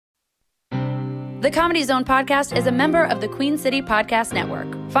The Comedy Zone podcast is a member of the Queen City Podcast Network.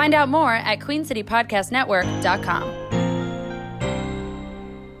 Find out more at queencitypodcastnetwork.com.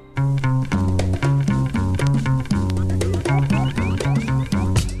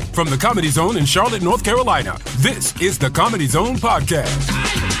 From the Comedy Zone in Charlotte, North Carolina, this is the Comedy Zone Podcast.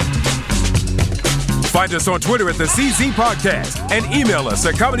 Find us on Twitter at the CZ Podcast and email us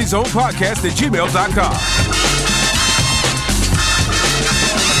at comedyzonepodcast@gmail.com.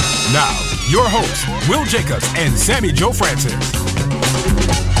 Now, your hosts, Will Jacobs and Sammi Joe Francis.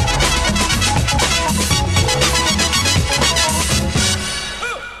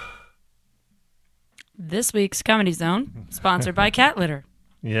 This week's Comedy Zone, sponsored by Cat Litter.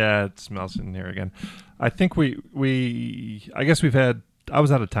 Yeah, it smells in here again. I think I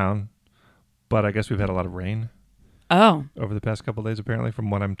was out of town, but I guess we've had a lot of rain. Oh. Over the past couple of days, apparently, from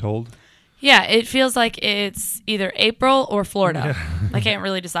what I'm told. Yeah, it feels like it's either April or Florida. I can't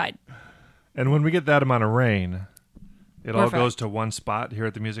really decide. And when we get that amount of rain, it all goes to one spot here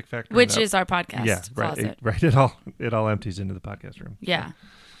at the Music Factory. Which is our podcast closet. Right. It all empties into the podcast room. Yeah.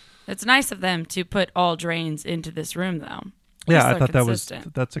 It's nice of them to put all drains into this room, though. Yeah, I thought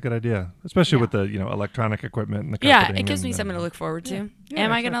that's a good idea, especially with the electronic equipment and the carpeting. Yeah, it gives me something to look forward to.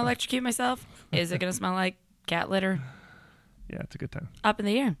 Am I going to electrocute myself? Is it going to smell like cat litter? Yeah, it's a good time. Up in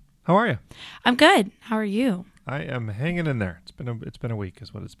the air. How are you? I'm good. How are you? I am hanging in there. It's been a week,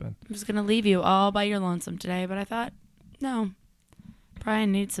 is what it's been. I was going to leave you all by your lonesome today, but I thought, no,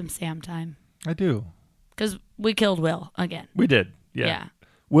 Brian needs some Sam time. I do. Because we killed Will again. We did. Yeah.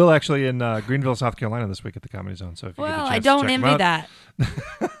 Will actually in Greenville, South Carolina this week at the Comedy Zone. So if you get a chance I don't envy that.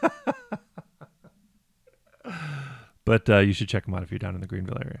 But you should check him out if you're down in the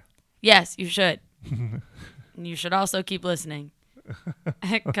Greenville area. Yes, you should. You should also keep listening.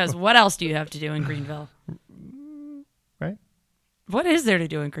 Because what else do you have to do in Greenville? Right? What is there to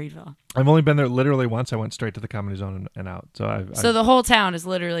do in Greenville? I've only been there literally once. I went straight to the Comedy Zone and out. So the whole town is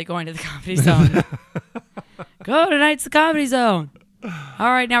literally going to the Comedy Zone. Go tonight's the Comedy Zone.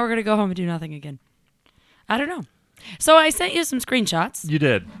 All right, now we're going to go home and do nothing again. I don't know. So I sent you some screenshots. You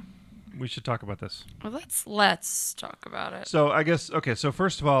did. We should talk about this. Well, let's talk about it. So I guess, okay, so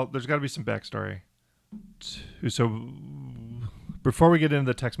first of all, there's got to be some backstory. So before we get into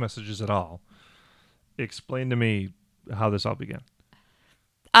the text messages at all, explain to me how this all began.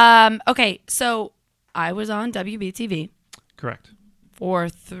 Okay, so I was on WBTV. Correct.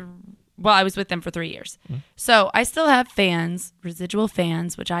 I was with them for 3 years. Mm-hmm. So I still have fans, residual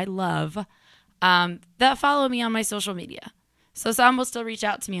fans, which I love, that follow me on my social media. So some will still reach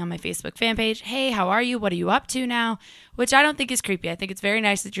out to me on my Facebook fan page. Hey, how are you? What are you up to now? Which I don't think is creepy. I think it's very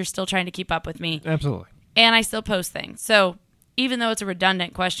nice that you're still trying to keep up with me. Absolutely. And I still post things. So even though it's a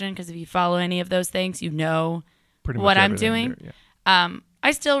redundant question, because if you follow any of those things, you know what I'm doing. There, yeah.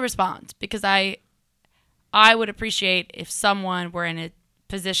 I still respond because I would appreciate if someone were in a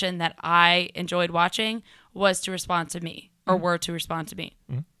position that I enjoyed watching was to respond to me or were to respond to me.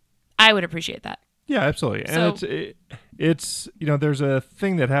 Mm-hmm. I would appreciate that. Yeah, absolutely. And so, it's there's a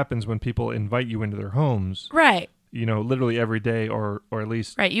thing that happens when people invite you into their homes. Right. Literally every day or at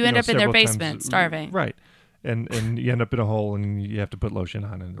least. Right. You end up in their basement starving. Right. And you end up in a hole and you have to put lotion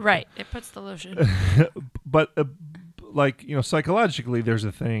on it. Right. It puts the lotion. But psychologically there's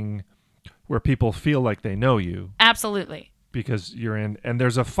a thing where people feel like they know you. Absolutely. Because you're in, and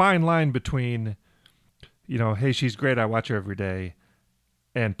there's a fine line between, hey, she's great, I watch her every day,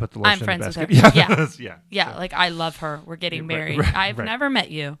 and put the lotion I'm friends in the basket. with her. Yeah. Like, I love her. We're getting married. Right, I've never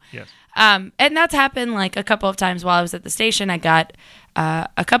met you. Yes. And that's happened like a couple of times while I was at the station. I got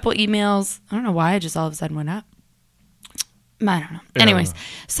a couple emails. I don't know why I just all of a sudden went up. I don't know. Yeah, Anyways, I don't know.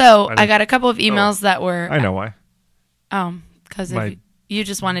 So I got a couple of emails that were. I know why. Because you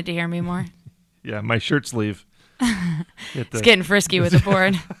just wanted to hear me more. Yeah, my shirt sleeve. It's getting frisky with the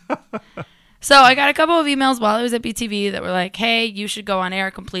board. So I got a couple of emails while I was at BTV that were like, hey, you should go on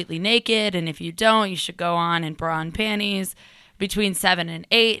air completely naked. And if you don't, you should go on in bra and panties between 7 and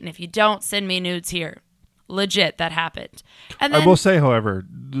 8. And if you don't, send me nudes here. Legit, that happened. And then, I will say, however,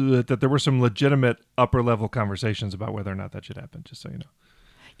 that there were some legitimate upper level conversations about whether or not that should happen, just so you know.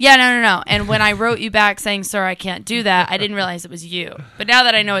 Yeah, no. And when I wrote you back saying, sir, I can't do that, I didn't realize it was you. But now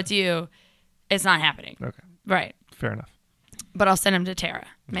that I know it's you, it's not happening. Okay. Right. Fair enough. But I'll send them to Tara.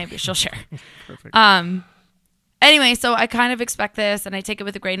 Maybe she'll share. Perfect. Anyway, so I kind of expect this, and I take it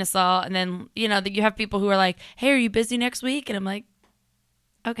with a grain of salt. And then, you have people who are like, hey, are you busy next week? And I'm like,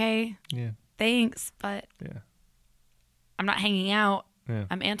 okay. Yeah. Thanks, but I'm not hanging out. Yeah.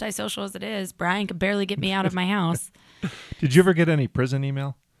 I'm antisocial as it is. Brian could barely get me out of my house. Did you ever get any prison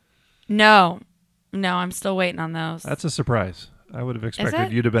email? No, I'm still waiting on those. That's a surprise. I would have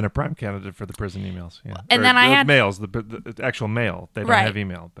expected you to have been a prime candidate for the prison emails. Yeah. And then I had mails, the actual mail. They don't have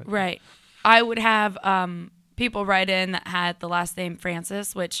email. But. Right. I would have people write in that had the last name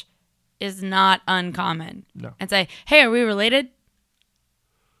Francis, which is not uncommon. No. And say, hey, are we related?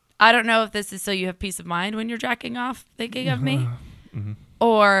 I don't know if this is so you have peace of mind when you're jacking off thinking of me. Mm-hmm.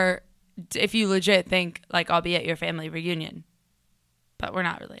 Or if you legit think, like, I'll be at your family reunion. But we're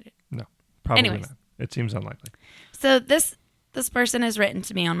not related. No, probably Anyways. not. It seems unlikely. So this person has written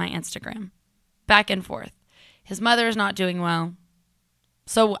to me on my Instagram, back and forth. His mother is not doing well.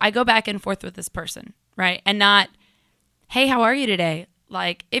 So I go back and forth with this person, right? And not, hey, how are you today?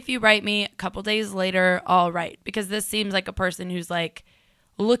 Like, if you write me a couple days later, all right. Because this seems like a person who's, like,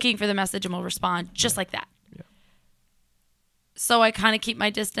 looking for the message and will respond just like that. Yeah. So I kind of keep my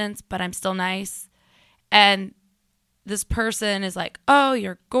distance, but I'm still nice. And this person is like, oh,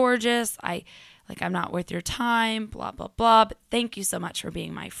 you're gorgeous. I'm not worth your time, blah, blah, blah. But thank you so much for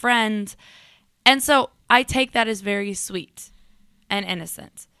being my friend. And so I take that as very sweet and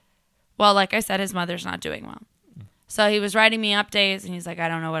innocent. Well, like I said, his mother's not doing well. So he was writing me updates, and he's like, I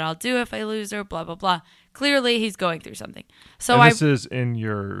don't know what I'll do if I lose her, blah, blah, blah. Clearly, he's going through something. So and this is in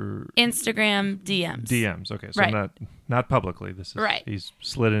your Instagram DMs. DMs, okay. So right. not publicly. This is right. He's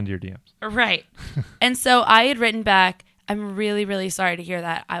slid into your DMs. Right. And so I had written back, I'm really, really sorry to hear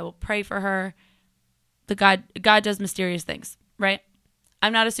that. I will pray for her. God does mysterious things, right?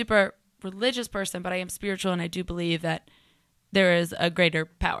 I'm not a super religious person, but I am spiritual, and I do believe that there is a greater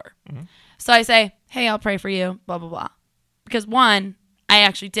power. Mm-hmm. So I say, hey, I'll pray for you, blah, blah, blah. Because one, I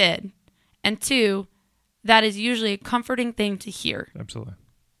actually did. And two, that is usually a comforting thing to hear. Absolutely.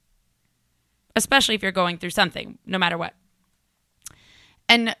 Especially if you're going through something, no matter what.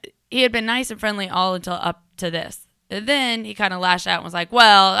 And he had been nice and friendly all until up to this. And then he kind of lashed out and was like,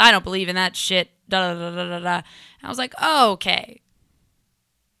 well, I don't believe in that shit. Da, da, da, da, da, da. And I was like, oh, okay.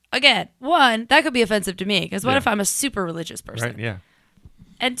 Again, one, that could be offensive to me. Because what if I'm a super religious person? Right, yeah.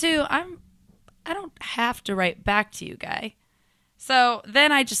 And two, I don't have to write back to you, guy. So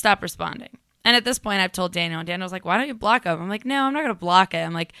then I just stopped responding. And at this point, I've told Daniel, and Daniel's like, why don't you block him? I'm like, no, I'm not going to block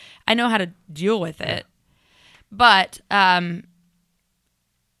him. Like, I know how to deal with it. But,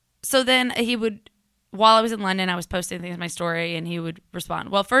 so then he would, while I was in London, I was posting things in my story, and he would respond.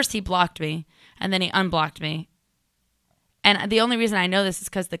 Well, first he blocked me, and then he unblocked me. And the only reason I know this is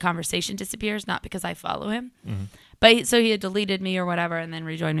because the conversation disappears, not because I follow him. Mm-hmm. But so he had deleted me or whatever and then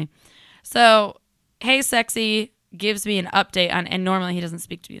rejoined me. So, hey, sexy, gives me an update on, and normally he doesn't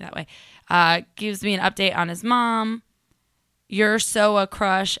speak to me that way, gives me an update on his mom. You're so a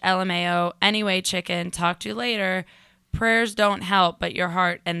crush, LMAO. Anyway, chicken, talk to you later. Prayers don't help, but your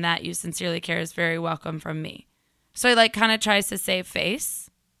heart and that you sincerely care is very welcome from me. So he like kind of tries to save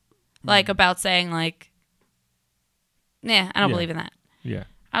face, like about saying like, nah, I don't believe in that. Yeah.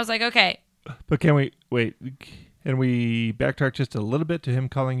 I was like, okay. But can we backtrack just a little bit to him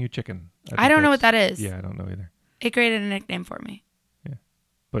calling you chicken? I don't know what that is. Yeah, I don't know either. It created a nickname for me. Yeah.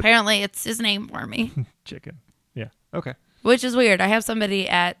 But apparently it's his name for me. Chicken. Yeah. Okay. Which is weird. I have somebody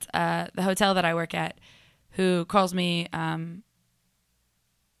at the hotel that I work at who calls me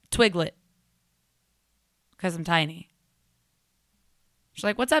Twiglet because I'm tiny. She's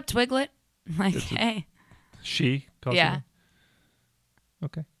like, what's up, Twiglet? I'm like, hey. She calls you?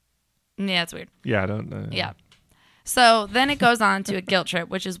 Okay. Yeah, it's weird. Yeah, I don't know. Yeah. So then it goes on to a guilt trip,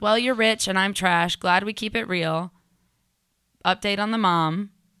 which is, well, you're rich and I'm trash. Glad we keep it real. Update on the mom.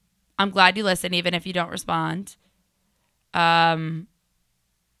 I'm glad you listen, even if you don't respond. Anyway,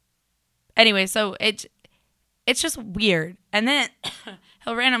 so it's just weird. And then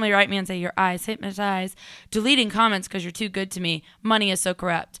he'll randomly write me and say, your eyes hypnotize. Deleting comments because you're too good to me. Money is so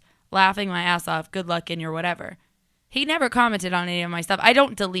corrupt. Laughing my ass off. Good luck in your whatever. He never commented on any of my stuff. I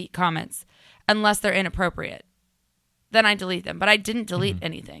don't delete comments unless they're inappropriate. Then I delete them. But I didn't delete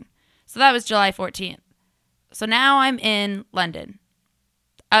anything. So that was July 14th. So now I'm in London.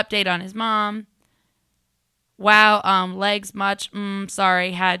 Update on his mom. Wow, legs much.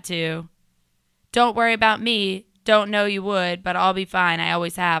 Sorry, had to. Don't worry about me. Don't know you would, but I'll be fine. I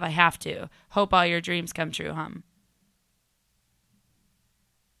always have. I have to. Hope all your dreams come true, hum.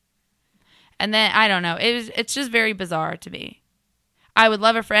 And then, I don't know. It's just very bizarre to me. I would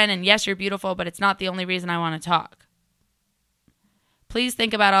love a friend, and yes, you're beautiful, but it's not the only reason I want to talk. Please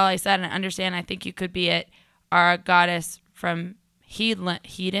think about all I said and understand I think you could be it. Our goddess from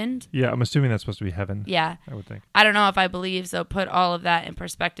Hedend? Yeah, I'm assuming that's supposed to be heaven. Yeah. I would think. I don't know if I believe, so put all of that in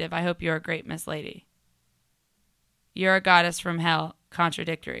perspective. I hope you're a great Miss Lady. You're a goddess from hell.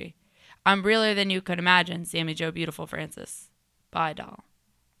 Contradictory. I'm realer than you could imagine, Sammy Joe Beautiful Francis. Bye, doll.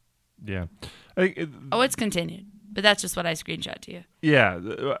 Yeah. It's continued. But that's just what I screenshot to you. Yeah,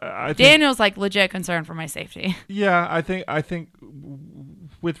 I think, Daniel's like legit concerned for my safety. Yeah, I think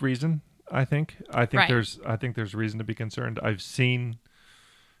with reason. I think Right. there's reason to be concerned. I've seen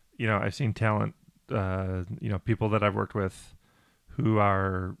talent, people that I've worked with who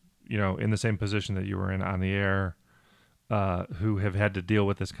are, in the same position that you were in on the air, who have had to deal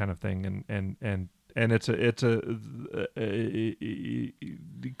with this kind of thing, and it's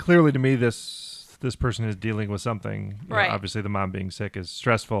clearly to me this person is dealing with something. Right. Obviously, the mom being sick is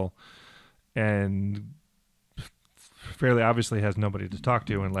stressful, and fairly obviously has nobody to talk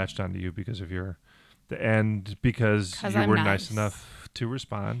to and latched onto you because of because you I'm were nice. nice enough to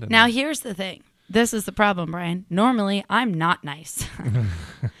respond. And Now, here's the thing. This is the problem, Brian. Normally, I'm not nice.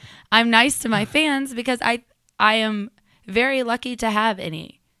 I'm nice to my fans because I am very lucky to have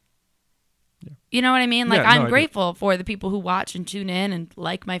any. Yeah. You know what I mean? Like, Yeah, no, I'm I do. grateful for the people who watch and tune in and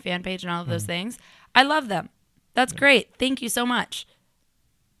like my fan page and all of those things. I love them. That's great. Thank you so much.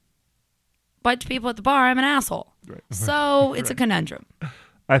 But to people at the bar, I'm an asshole. Right. So it's a conundrum.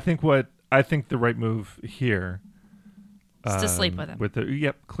 I think the right move here It's to sleep with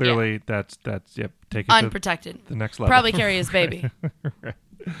him. Clearly that's take it Unprotected. to the next level. Probably carry his baby. Right.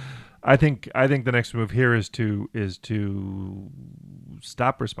 I think the next move here is to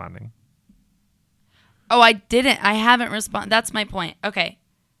stop responding. Oh, I haven't responded. That's my point. Okay.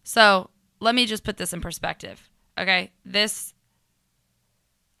 So let me just put this in perspective. Okay.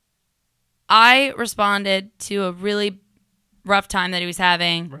 I responded to a really rough time that he was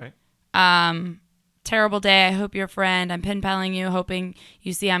having. Right. Terrible day. I hope you're a friend. I'm pen paling you, hoping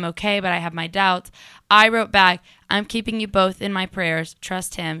you see I'm okay, but I have my doubts. I wrote back, I'm keeping you both in my prayers.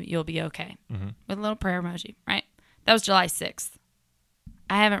 Trust him. You'll be okay. Mm-hmm. With a little prayer emoji, right? That was July 6th.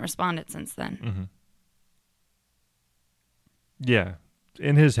 I haven't responded since then. Mm-hmm. Yeah.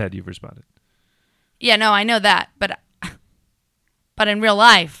 In his head, you've responded. Yeah, no, I know that, but in real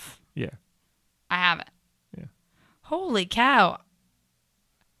life, Yeah. I haven't. Yeah. Holy cow.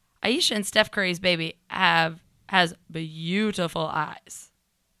 Aisha and Steph Curry's baby has beautiful eyes.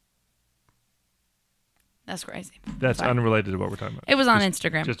 That's crazy. That's Sorry. unrelated to what we're talking about. It was on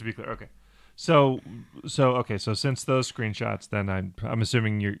Instagram. Just to be clear. Okay. So since those screenshots, then I'm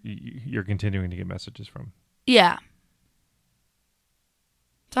assuming you're continuing to get messages from. Yeah.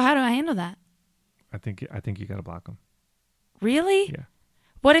 So how do I handle that? I think you got to block them. Really? Yeah.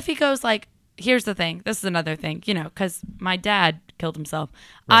 What if he goes like, here's the thing. This is another thing, because my dad killed himself.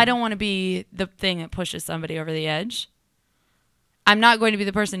 Right. I don't want to be the thing that pushes somebody over the edge. I'm not going to be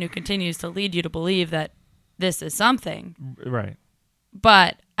the person who continues to lead you to believe that this is something. Right.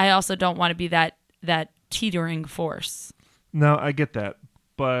 But I also don't want to be that teetering force. No, I get that,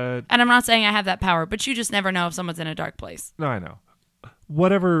 but And I'm not saying I have that power, but you just never know if someone's in a dark place. no, I know.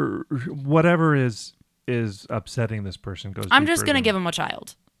 Whatever is upsetting this person goes. I'm just deeper going to than- give them a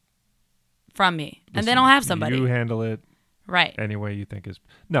child from me, and Listen, then I'll have somebody. You handle it Right. any way you think is.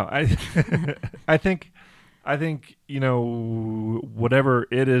 No, I I think whatever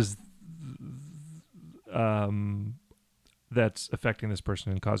it is that's affecting this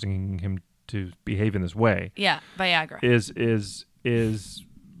person and causing him to behave in this way Yeah, Viagra. is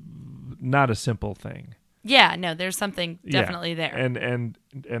not a simple thing. Yeah, no, there's something definitely there. And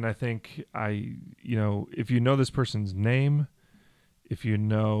I think if you know this person's name, if you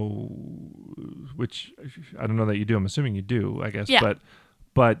know, which I don't know that you do, I'm assuming you do, I guess. Yeah.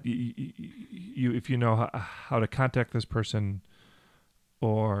 But if you know how to contact this person,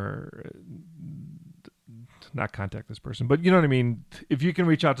 or not contact this person, but you know what I mean. If you can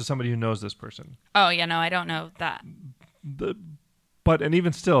reach out to somebody who knows this person. Oh yeah, no, I don't know that. And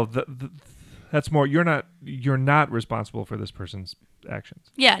even still, that's more. You're not responsible for this person's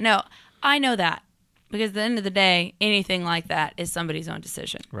actions. Yeah, no, I know that. Because at the end of the day, anything like that is somebody's own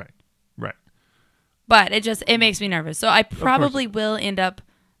decision. Right. But it makes me nervous. So I probably will end up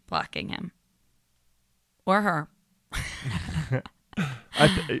blocking him. Or her.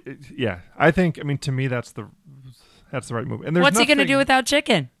 I think. I mean, to me, that's the right move. And there's What's he going to do without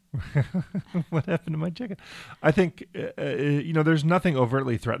chicken? What happened to my chicken? I think there's nothing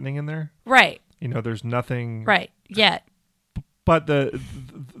overtly threatening in there. Right. There's nothing. Right. Yet. But and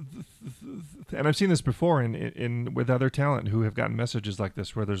I've seen this before in with other talent who have gotten messages like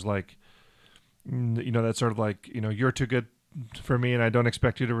this where there's like, that's sort of like, you're too good for me and I don't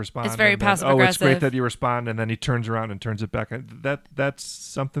expect you to respond. It's very passive aggressive. Oh, it's great that you respond, and then he turns around and turns it back. That's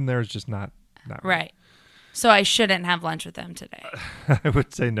something there is just not right. So I shouldn't have lunch with them today. I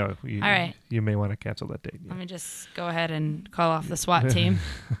would say no. All right. You may want to cancel that date. Let me just go ahead and call off the SWAT team.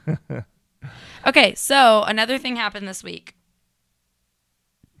 Okay, so another thing happened this week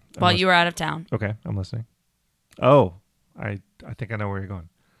while you were out of town. Okay, I'm listening. Oh, I think I know where you're going.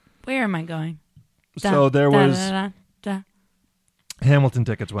 Where am I going? So there was da. Hamilton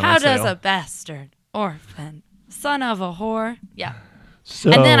tickets went How on sale. does a bastard, orphan, son of a whore? Yeah.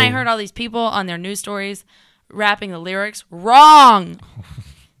 So, And then I heard all these people on their news stories rapping the lyrics wrong.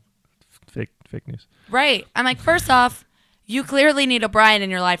 fake news. Right. I'm like, first off, you clearly need a Brian in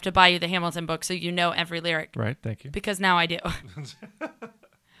your life to buy you the Hamilton book so you know every lyric. Right. Thank you. Because now I do.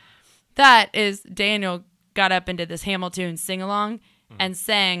 That is, Daniel got up and did this Hamilton sing-along and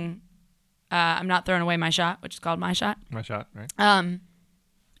sang I'm Not Throwing Away My Shot, which is called My Shot. My shot. Right.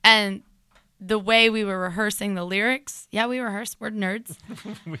 And the way we were rehearsing the lyrics, we rehearsed, we're nerds,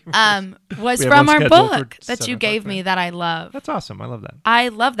 was We have from one our scheduled book for that 7 you gave o'clock, me right? that I love. That's awesome. I love that. I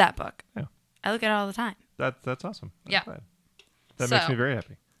love that book. Yeah. I look at it all the time. That's awesome. I'm Yeah. glad. That makes me very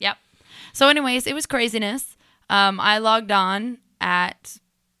happy. Yep. So anyways, it was craziness. I logged on at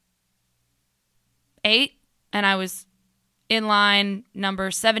 8 and I was in line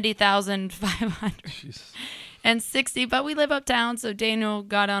number 70,560, but we live uptown, so Daniel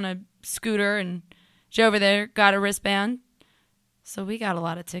got on a scooter and drove over there, got a wristband. So we got a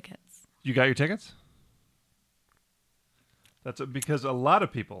lot of tickets. You got your tickets? Because a lot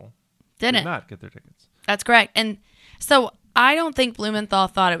of people did Didn't. not get their tickets. That's correct. And so I don't think Blumenthal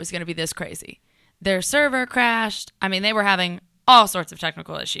thought it was going to be this crazy. Their server crashed. I mean, they were having all sorts of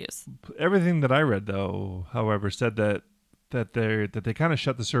technical issues. Everything that I read, though, however, said that they kind of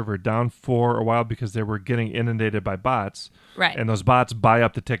shut the server down for a while because they were getting inundated by bots. Right. And those bots buy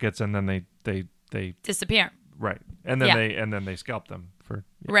up the tickets and then they Disappear. right. And then they scalp them for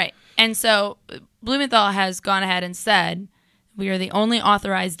Right. And so Blumenthal has gone ahead and said, we are the only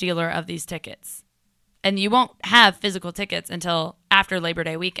authorized dealer of these tickets. And you won't have physical tickets until after Labor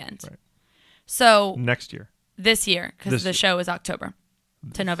Day weekend. Right. So next year. This year, because the show is October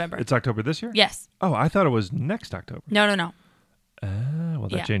to November. It's October this year? Yes. Oh, I thought it was next October. No. Well,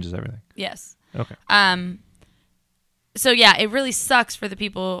 that changes everything. Yes. Okay. So yeah, it really sucks for the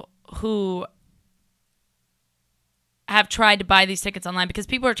people who have tried to buy these tickets online because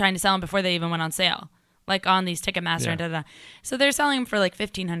people are trying to sell them before they even went on sale, like on these Ticketmaster and da-da-da. So they're selling them for like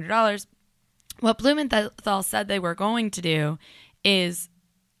 $1,500. What Blumenthal said they were going to do is,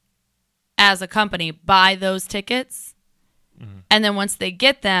 as a company, buy those tickets, and then once they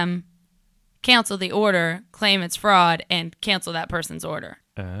get them, cancel the order, claim it's fraud, and cancel that person's order.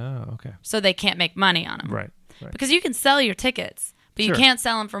 Oh, okay. So they can't make money on them. Right. Because you can sell your tickets, but Sure. you can't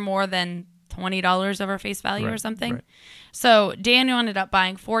sell them for more than $20 over face value or something. Right. So Daniel ended up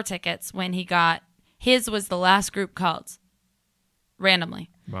buying 4 tickets when he got, his was the last group called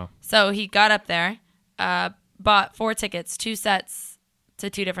randomly. Wow. So he got up there, bought 4 tickets, 2 sets to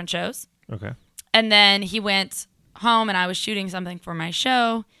 2 different shows. Okay. And then he went home and I was shooting something for my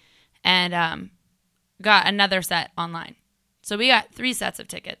show and got another set online. So we got 3 sets of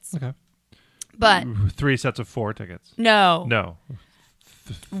tickets. Okay. But 3 sets of 4 tickets. no.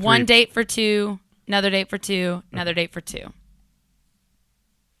 Three. One date for 2, another date for 2, another date for 2.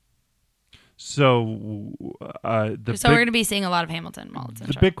 So We're going to be seeing a lot of Hamilton while it's in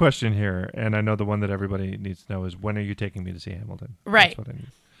the show. big question here, and I know the one that everybody needs to know, is when are you taking me to see Hamilton? Right. That's what I need.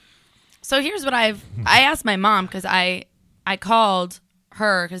 So here's what I asked my mom because I called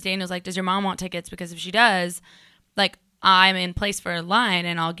her because Daniel's like, does your mom want tickets? Because if she does, like, I'm in place for a line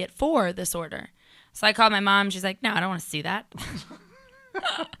and I'll get 4 this order. So I called my mom. She's like, no, I don't want to see that.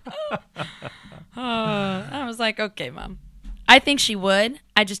 I was like, okay, Mom. I think she would.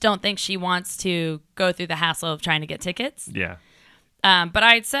 I just don't think she wants to go through the hassle of trying to get tickets. Yeah. But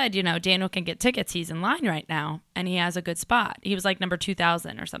I had said, Daniel can get tickets. He's in line right now, and he has a good spot. He was like number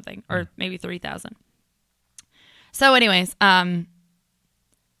 2,000 or something, or maybe 3,000. So anyways,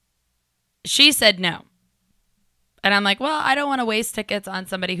 she said no. And I'm like, well, I don't want to waste tickets on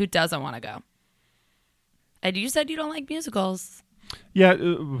somebody who doesn't want to go. And you said you don't like musicals. Yeah,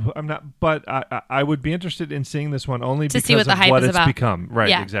 I'm not, but I would be interested in seeing this one only because see what the of hype what is it's about. become. Right,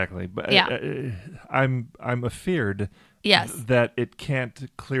 Yeah. exactly. But Yeah. I'm afeared Yes. that it can't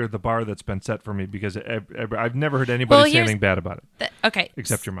clear the bar that's been set for me because I've never heard anybody say anything bad about it. Okay.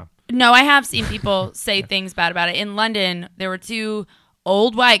 Except your mom. No, I have seen people say things bad about it. In London, there were 2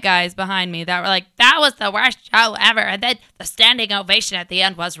 old white guys behind me that were like, that was the worst show ever. And then the standing ovation at the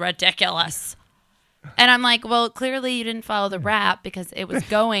end was ridiculous. And I'm like, well, clearly you didn't follow the rap because it was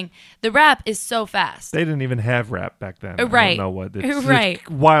going. The rap is so fast. They didn't even have rap back then. Right. I don't know what. It's Right.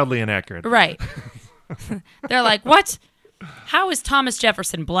 wildly inaccurate. Right. They're like, what? How is Thomas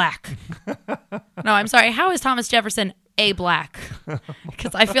Jefferson black? No, I'm sorry. How is Thomas Jefferson a black?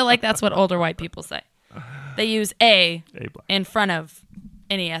 Because I feel like that's what older white people say. They use a black. in front of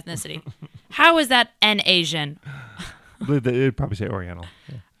any ethnicity. How is that an Asian? They'd probably say Oriental.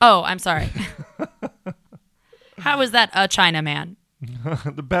 Yeah. Oh, I'm sorry. How is that a Chinaman?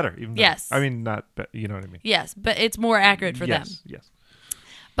 The better, even better. Yes. I mean, not, you know what I mean. Yes, but it's more accurate for them. Yes.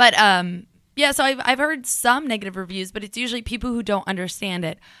 But yeah, so I've heard some negative reviews, but it's usually people who don't understand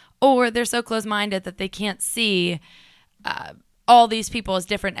it, or they're so close-minded that they can't see all these people as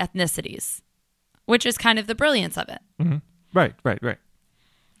different ethnicities, which is kind of the brilliance of it. Mm-hmm. Right.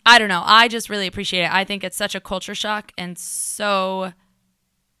 I don't know. I just really appreciate it. I think it's such a culture shock, and so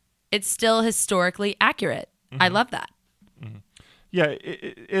it's still historically accurate. I love that. Mm-hmm. Yeah,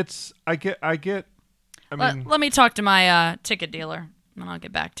 it's. I get. I mean, let me talk to my ticket dealer, and I'll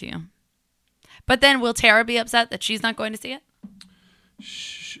get back to you. But then, will Tara be upset that she's not going to see it?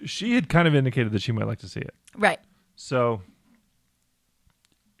 She had kind of indicated that she might like to see it. Right. So,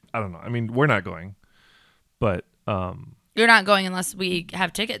 I don't know. I mean, we're not going, but you're not going unless we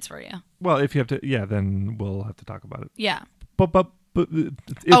have tickets for you. Well, if you have to, yeah, then we'll have to talk about it. Yeah. But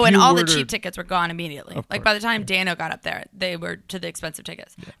and all the cheap tickets were gone immediately. Of like course, by the time Dano got up there, they were to the expensive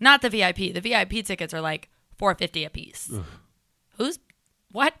tickets. Yeah. Not the VIP. The VIP tickets are like $450 a piece. Ugh. Who's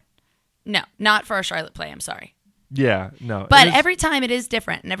what? No, not for a Charlotte play. I'm sorry. Yeah, no. But every time it is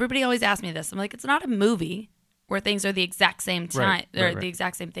different, and everybody always asks me this. I'm like, it's not a movie where things are the exact same time or the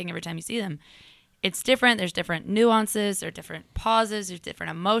exact same thing every time you see them. It's different. There's different nuances. There's different pauses. There's different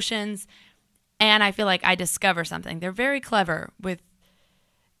emotions. And I feel like I discover something. They're very clever with,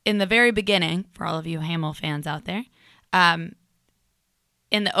 in the very beginning, for all of you Hamill fans out there, in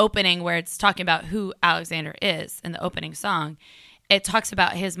the opening where it's talking about who Alexander is in the opening song, it talks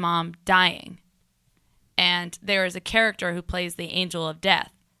about his mom dying. And there is a character who plays the angel of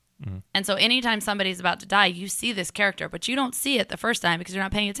death. Mm-hmm. And so anytime somebody's about to die, you see this character, but you don't see it the first time because you're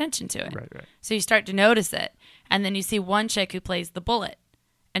not paying attention to it. Right. So you start to notice it. And then you see one chick who plays the bullet.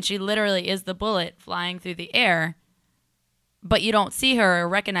 And she literally is the bullet flying through the air. But you don't see her or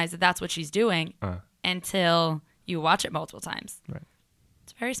recognize that that's what she's doing until you watch it multiple times. Right.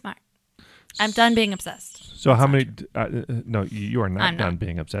 It's very smart. I'm done being obsessed. So how many... no, you are not done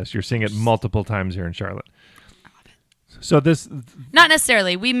being obsessed. You're seeing it multiple times here in Charlotte. I love it. So this... Not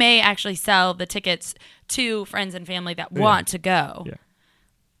necessarily. We may actually sell the tickets to friends and family that want to go. Yeah.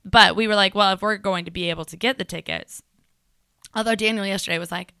 But we were like, well, if we're going to be able to get the tickets... Although Daniel yesterday was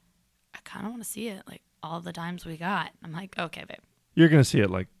like, I kind of want to see it like all the times we got. I'm like, okay, babe. You're going to see it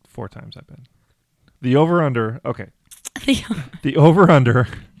like 4 times, I bet. The over-under... Okay. The over-under...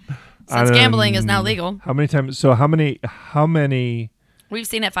 Since gambling is now legal. How many times? So how many? We've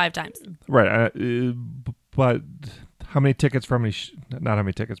seen it 5 times. Right. But how many tickets for how many? Not how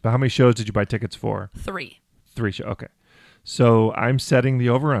many tickets, but how many shows did you buy tickets for? 3. 3 shows. Okay. So I'm setting the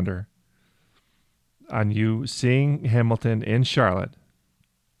over/under on you seeing Hamilton in Charlotte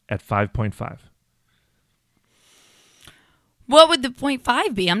at 5.5. What would the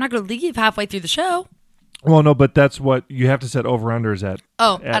 0.5 be? I'm not going to leave halfway through the show. Well, no, but that's what you have to set over/unders at.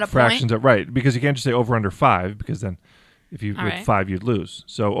 At a fractions point? Right, because you can't just say over/under 5, because then if you All with right. 5 you'd lose.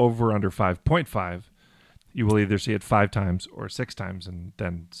 So over/under 5.5, you will either see it 5 times or 6 times, and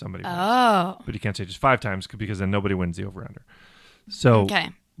then somebody wins. Oh. But you can't say just 5 times because then nobody wins the over/under. So Okay.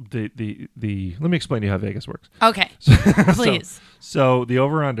 the let me explain to you how Vegas works. Okay. Please. So the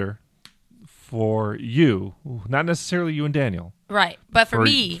over/under for you, not necessarily you and Daniel. Right. But for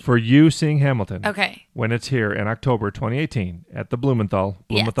me. For you seeing Hamilton. Okay. When it's here in October 2018 at the Blumenthal,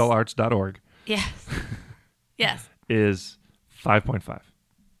 Yes. blumenthalarts.org. Yes. Yes. Is 5.5.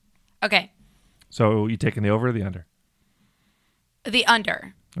 Okay. So you taking the over or the under? The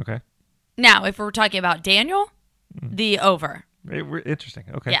under. Okay. Now, if we're talking about Daniel, the over. Interesting.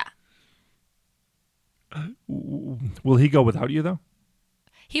 Okay. Yeah. Will he go without you, though?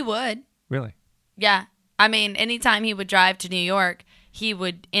 He would. Really? Yeah. I mean, anytime he would drive to New York, he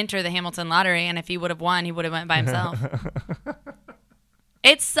would enter the Hamilton lottery, and if he would have won, he would have went by himself.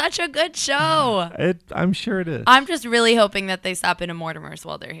 It's such a good show. I'm sure it is. I'm just really hoping that they stop into Mortimer's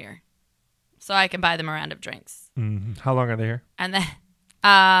while they're here, so I can buy them a round of drinks. Mm-hmm. How long are they here? And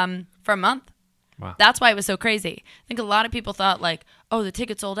then, for a month. Wow. That's why it was so crazy. I think a lot of people thought like, oh, the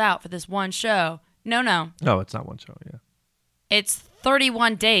ticket sold out for this one show. No. No, it's not one show. Yeah. It's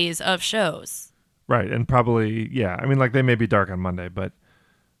 31 days of shows. Right, and probably, yeah. I mean, like, they may be dark on Monday, but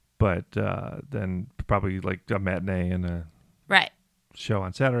then probably like a matinee and a show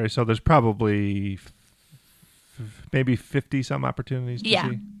on Saturday. So there's probably maybe 50 some opportunities to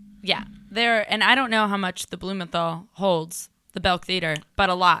see. Yeah. And I don't know how much the Blumenthal holds, the Belk Theater, but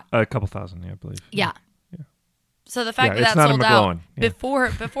a lot. A couple thousand, I believe. Yeah. Yeah. So the fact Yeah, that it's not sold a out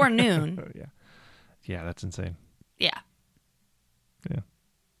McGlowan. before noon. Yeah. Yeah, that's insane. Yeah. Yeah.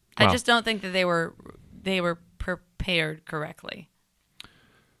 I Wow. just don't think that they were prepared correctly.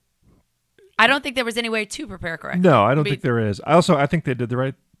 I don't think there was any way to prepare correctly. No, I don't think there is. I think they did the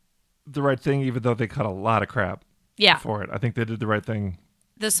right thing, even though they cut a lot of crap Yeah. for it. I think they did the right thing.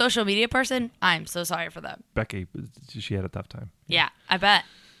 The social media person, I'm so sorry for them. Becky, she had a tough time. Yeah, I bet.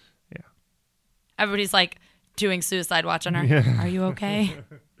 Yeah. Everybody's like doing suicide watch on her. Yeah. Are you okay?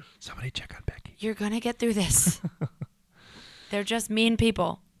 Somebody check on Becky. You're going to get through this. They're just mean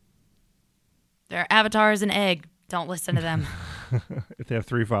people. Their avatar is an egg. Don't listen to them. If they have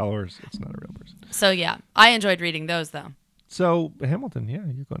 3 followers, it's not a real person. So, yeah, I enjoyed reading those, though. So, Hamilton, yeah,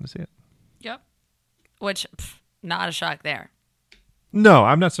 you're going to see it. Yep. Which, not a shock there. No,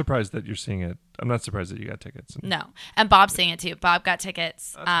 I'm not surprised that you're seeing it. I'm not surprised that you got tickets. No. And Bob's seeing it, too. Bob got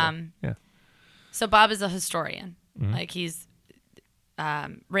tickets. Cool. Yeah. So, Bob is a historian. Mm-hmm. Like, he's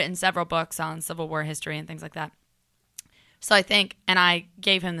written several books on Civil War history and things like that. So, I think, and I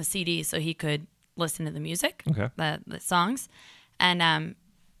gave him the CD so he could listen to the music, Okay. the songs. And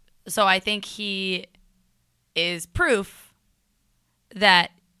so I think he is proof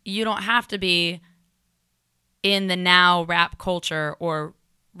that you don't have to be in the now rap culture or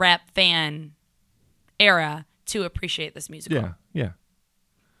rap fan era to appreciate this musical. Yeah. Yeah.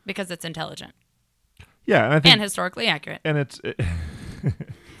 Because it's intelligent Yeah, and I think and historically accurate. and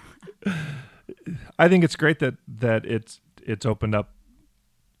I think it's great that it's opened up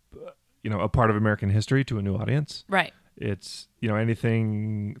a part of American history to a new audience. Right. It's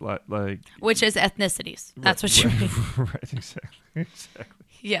anything like Which is ethnicities. That's what you mean. right, exactly.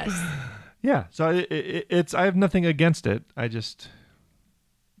 Yes. Yeah, so it's I have nothing against it. I just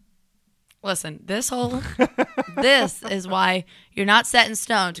Listen, this is why you're not set in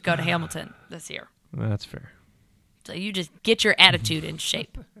stone to go to Hamilton this year. That's fair. So you just get your attitude in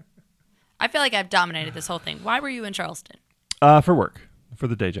shape. I feel like I've dominated this whole thing. Why were you in Charleston? For work, for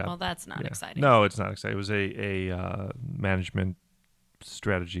the day job. Well, that's not exciting. No, it's not exciting. It was a management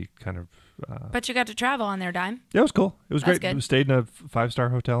strategy kind of. But you got to travel on their dime. Yeah, it was cool. It was That's great. good. We stayed in a 5-star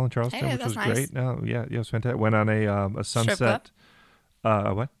hotel in Charleston, Hey, which that's was nice. great. No, yeah, it was fantastic. Went on a sunset.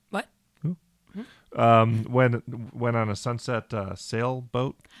 What? What? Went on a sunset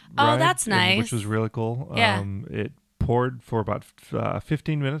sailboat. Oh, ride, that's nice. which was really cool. Yeah. It poured for about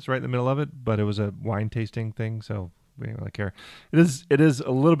 15 minutes right in the middle of it, but it was a wine tasting thing, so we didn't really care. It is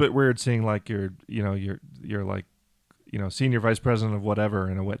a little bit weird seeing like you're like senior vice president of whatever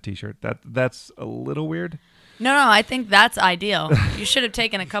in a wet t-shirt. That's a little weird. No, I think that's ideal. You should have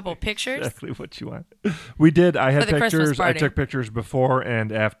taken a couple pictures. Exactly what you want. We did. I had For the Christmas pictures. I party. took pictures before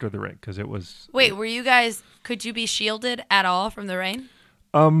and after the rain because it was. Wait, were you guys? Could you be shielded at all from the rain?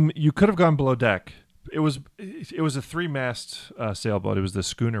 You could have gone below deck. It was a 3-mast sailboat. It was the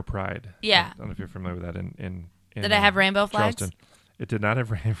Schooner Pride. Yeah. I don't know if you're familiar with that. In Did it have rainbow flags? Charleston. It did not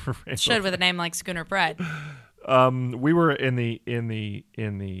have rainbow. It should with a name like Schooner Pride. We were in the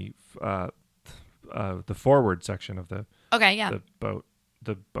forward section of the Okay, yeah.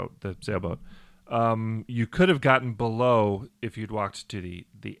 the sailboat. You could have gotten below if you'd walked to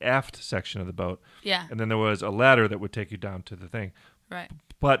the aft section of the boat. Yeah. And then there was a ladder that would take you down to the thing. Right.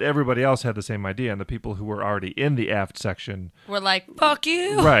 But everybody else had the same idea, and the people who were already in the aft section, We're like, fuck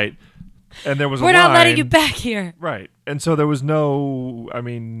you. right? And there was We're a not line, letting you back here. right? And so there was no. I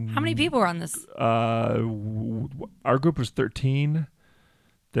mean, How many people were on this? Our group was 13.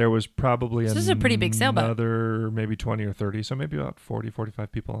 There was probably So this is a pretty big sailboat. Another maybe 20 or 30, so maybe about 40,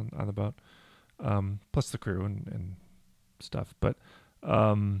 45 people on the boat, plus the crew and stuff. But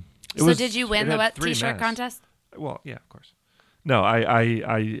Did you win the wet t-shirt contest? Well, yeah, of course. No,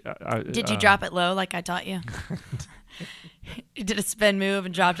 I Did you drop it low like I taught you? You did a spin move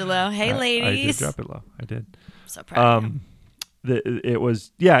and dropped it low. Hey, ladies. I did drop it low. I did. I'm so proud of you. It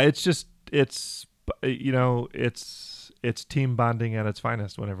was it's it's team bonding at its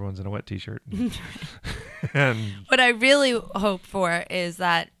finest when everyone's in a wet t-shirt. And What I really hope for is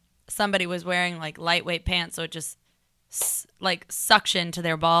that somebody was wearing like lightweight pants, so it just like suction to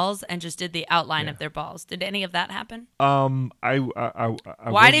their balls and just did the outline of their balls. Did any of that happen? Why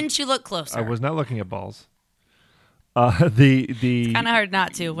didn't you look closer? I was not looking at balls. The It's kind of hard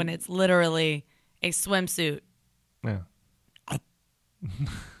not to when it's literally a swimsuit. yeah.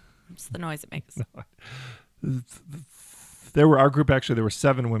 It's the noise it makes. There were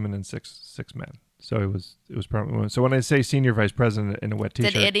 7 women and six men. So it was probably women. So when I say senior vice president in a wet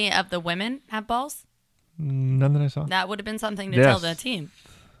t-shirt, Did any of the women have balls? none that I saw. That would have been something to Yes. tell the team.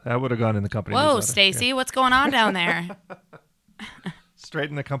 That would have gone in the company Whoa, newsletter. Stacy, what's going on down there? Straight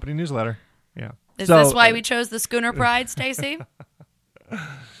in the company newsletter. Yeah. Is this why we chose the Schooner Pride, Stacy?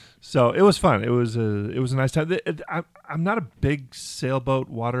 So it was fun. It was a nice time. I'm not a big sailboat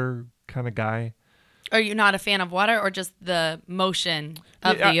water kind of guy. Are you not a fan of water or just the motion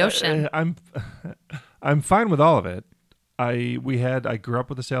of the ocean? I'm fine with all of it. I grew up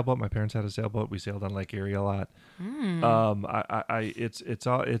with a sailboat. My parents had a sailboat. We sailed on Lake Erie a lot. It's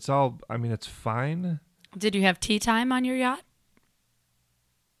all. I mean, it's fine. Did you have tea time on your yacht?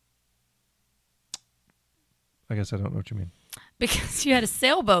 I guess I don't know what you mean. Because you had a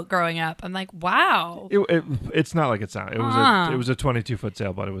sailboat growing up. I'm like, wow. It's not like it sounded. It was a 22-foot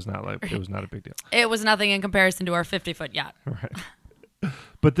sailboat. It was not a big deal. It was nothing in comparison to our 50-foot yacht. Right.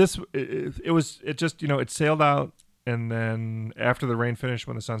 But it just it sailed out, and then after the rain finished,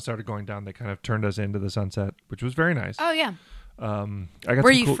 when the sun started going down, they kind of turned us into the sunset, which was very nice. Oh yeah.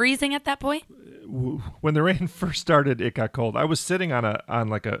 Were you freezing at that point? When the rain first started, it got cold. I was sitting on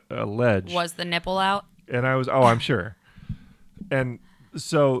a ledge. Was the nipple out? And I was I'm sure. And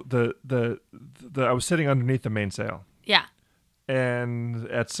so I was sitting underneath the mainsail. Yeah. And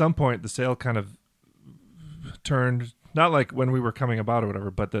at some point the sail kind of turned, not like when we were coming about or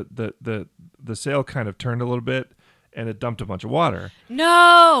whatever, but the sail kind of turned a little bit and it dumped a bunch of water.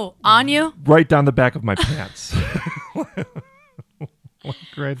 No! On you? Right down the back of my pants.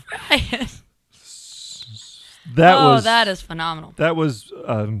 Right. That is phenomenal. That was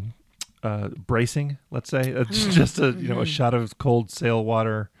bracing, let's say. It's just a shot of cold sail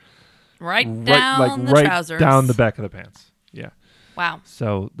water right down the trousers, down the back of the pants. Yeah. Wow.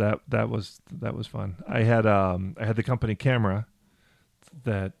 So that was fun. I had the company camera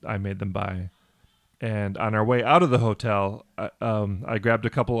that I made them buy, and on our way out of the hotel, I grabbed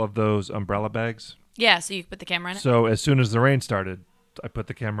a couple of those umbrella bags. Yeah, so you could put the camera in it. So as soon as the rain started, I put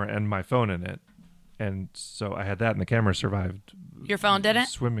the camera and my phone in it. And so I had that, and the camera survived. Your phone didn't?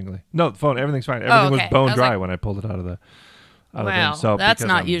 Swimmingly. No, the phone, everything's fine. Everything was bone dry when I pulled it out of the Wow, so that's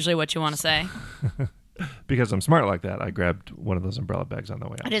not usually what you want to say. Because I'm smart like that, I grabbed one of those umbrella bags on the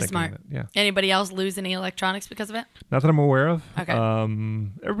way out. It is smart. Yeah. Anybody else lose any electronics because of it? Not that I'm aware of. Okay.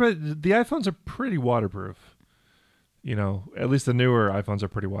 Everybody, the iPhones are pretty waterproof. At least the newer iPhones are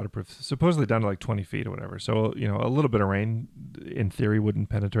pretty waterproof. Supposedly down to like 20 feet or whatever. So, a little bit of rain, in theory, wouldn't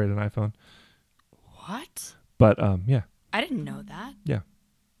penetrate an iPhone. What? But, yeah. I didn't know that. Yeah.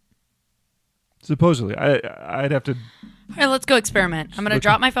 Supposedly. I'd have to... All right, let's go experiment. I'm going to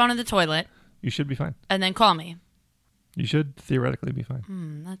drop my phone in the toilet. You should be fine. And then call me. You should theoretically be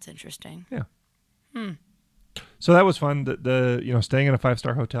fine. That's interesting. Yeah. So that was fun. The staying in a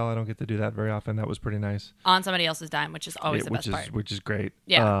 5-star hotel, I don't get to do that very often. That was pretty nice. On somebody else's dime, which is always the best part. Which is great.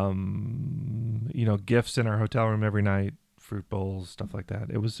 Yeah. Gifts in our hotel room every night, fruit bowls, stuff like that.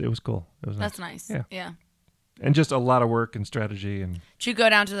 It was cool. It was nice. That's nice. Yeah. And just a lot of work and strategy. And did you go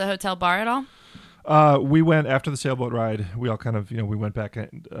down to the hotel bar at all? We went after the sailboat ride. We all kind of we went back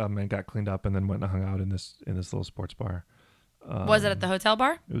and got cleaned up, and then went and hung out in this little sports bar. Was it at the hotel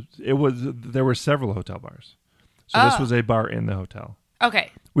bar? It was. There were several hotel bars. So this was a bar in the hotel.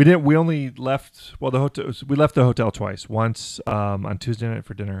 Okay. We only left. Well, we left the hotel twice. Once on Tuesday night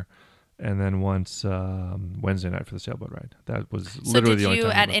for dinner, and then once Wednesday night for the sailboat ride. That was literally the only time. So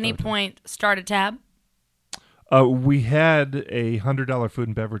did you at any point start a tab? We had a $100 food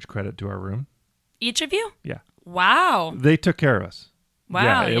and beverage credit to our room. Each of you? Yeah. Wow. They took care of us.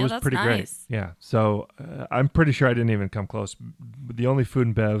 Wow. Yeah, it was that's pretty nice. great. Yeah. So I'm pretty sure I didn't even come close. The only food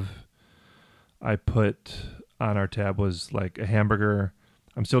and bev I put on our tab was like a hamburger.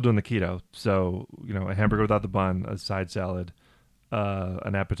 I'm still doing the keto. So, a hamburger without the bun, a side salad,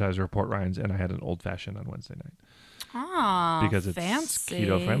 an appetizer of port rinds, and I had an old fashioned on Wednesday night. Oh, because it's fancy.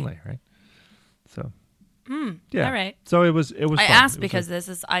 keto friendly, right? So, yeah. All right. So it was I fun. asked because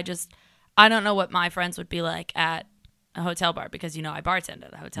I don't know what my friends would be like at a hotel bar because, I bartend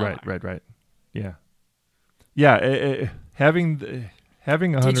at a hotel bar. Right. Yeah. Yeah. Having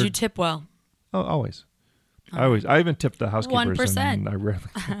 100. Did you tip well? Oh, always. I even tipped the housekeepers. 1%. And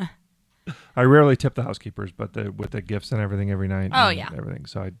I rarely tip the housekeepers, but with the gifts and everything every night. Oh, yeah. Everything.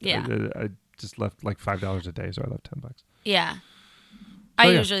 So I just left like $5 a day, so I left $10. Yeah. I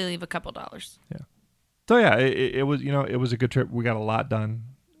usually leave a couple dollars. Yeah. So yeah, it was it was a good trip. We got a lot done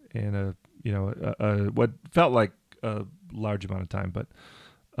in a what felt like a large amount of time, but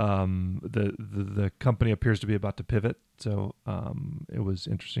the company appears to be about to pivot, so it was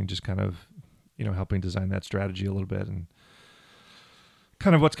interesting, just kind of helping design that strategy a little bit and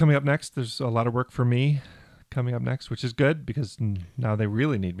kind of what's coming up next. There's a lot of work for me coming up next, which is good because now they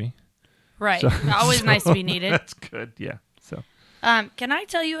really need me. Right. Always nice to be needed. That's good. Yeah. So Can I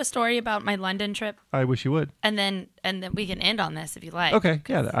tell you a story about my London trip? I wish you would. And then we can end on this if you like. Okay.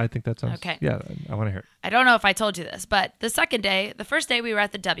 Yeah, I think that sounds... Okay. Yeah, I want to hear it. I don't know if I told you this, but the first day we were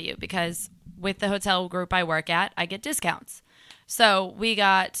at the W because with the hotel group I work at, I get discounts. So we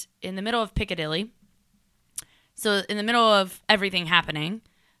got in the middle of Piccadilly. So in the middle of everything happening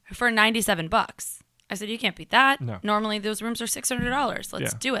for $97. I said, you can't beat that. No. Normally those rooms are $600.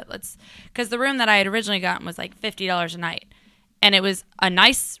 Let's do it. Because the room that I had originally gotten was like $50 a night. And it was a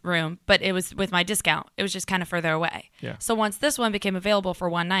nice room, but it was with my discount. It was just kind of further away. Yeah. So once this one became available for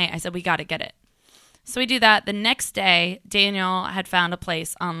one night, I said, we got to get it. So we do that. The next day, Daniel had found a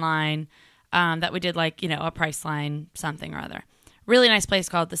place online that we did like, a Priceline something or other. Really nice place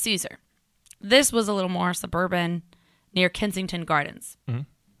called the Caesar. This was a little more suburban near Kensington Gardens. Mm-hmm.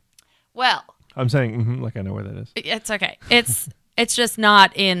 Well... I'm saying like I know where that is. It's okay. It's just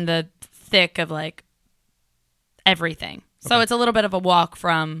not in the thick of like everything. So it's a little bit of a walk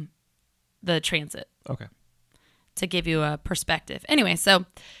from the transit. Okay. To give you a perspective. Anyway, so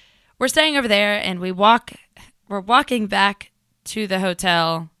we're staying over there and we're walking back to the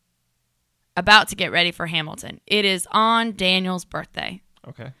hotel about to get ready for Hamilton. It is on Daniel's birthday.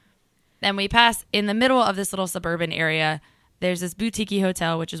 Okay. Then we pass in the middle of this little suburban area. There's this boutique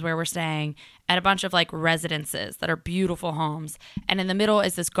hotel, which is where we're staying, and a bunch of like residences that are beautiful homes. And in the middle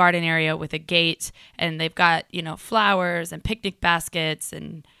is this garden area with a gate, and they've got, flowers and picnic baskets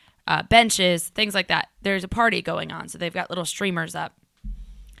and benches, things like that. There's a party going on, so they've got little streamers up.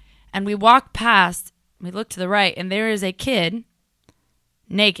 And we walk past, we look to the right, and there is a kid,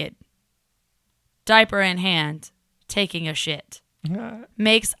 naked, diaper in hand, taking a shit.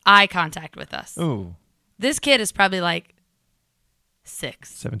 Makes eye contact with us. Ooh. This kid is probably like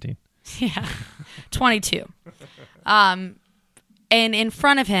 17. Yeah. 22. And in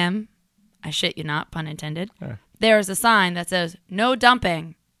front of him, I shit you not, pun intended, there is a sign that says, no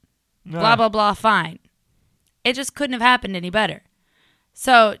dumping, blah, blah, blah, fine. It just couldn't have happened any better.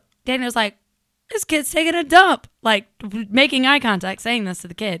 So Daniel's like, this kid's taking a dump, like making eye contact, saying this to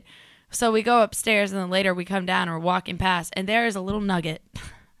the kid. So we go upstairs, and then later we come down and we're walking past, and there is a little nugget.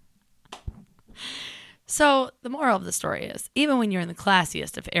 So the moral of the story is, even when you're in the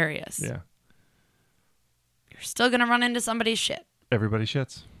classiest of areas, you're still going to run into somebody's shit. Everybody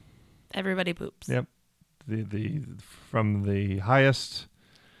shits. Everybody poops. Yep. From the highest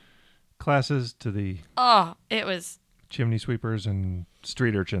classes to the it was chimney sweepers and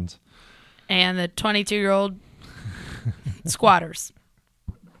street urchins. And the 22-year-old squatters.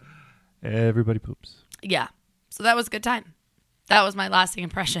 Everybody poops. Yeah. So that was a good time. That was my lasting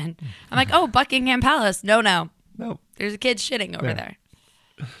impression. I'm like, Buckingham Palace. No. There's a kid shitting over there.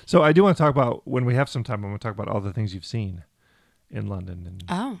 So I do want to talk about, when we have some time, I want to talk about all the things you've seen in London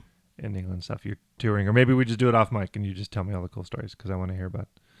and in England stuff you're touring. Or maybe we just do it off mic and you just tell me all the cool stories because I want to hear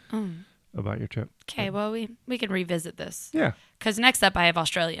about your trip. Okay, well, we can revisit this. Yeah. Because next up I have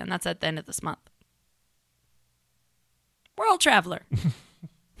Australia, and that's at the end of this month. World traveler.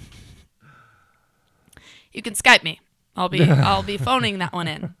 You can Skype me. I'll be phoning that one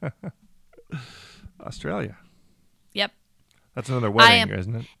in. Australia. Yep. That's another wedding,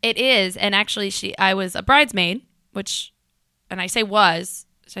 isn't it? It is, and actually I was a bridesmaid, and I say was,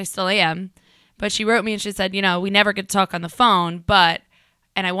 so I still am, but she wrote me and she said, we never get to talk on the phone,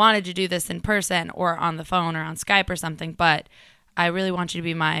 and I wanted to do this in person or on the phone or on Skype or something, but I really want you to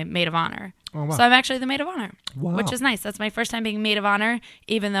be my maid of honor. Oh, wow. So I'm actually the maid of honor, wow. Which is nice. That's my first time being maid of honor,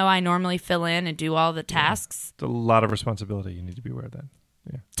 even though I normally fill in and do all the tasks. It's a lot of responsibility. You need to be aware of that.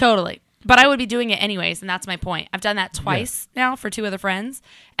 Yeah. Totally. But I would be doing it anyways, and that's my point. I've done that twice now for two other friends,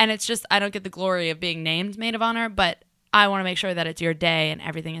 and it's just I don't get the glory of being named maid of honor, but I want to make sure that it's your day and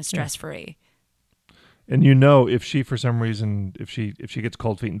everything is stress-free. And if she, for some reason, if she gets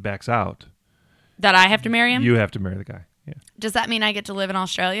cold feet and backs out, that I have to marry him? You have to marry the guy. Yeah. Does that mean I get to live in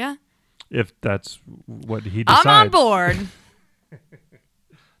Australia? If that's what he decides. I'm on board.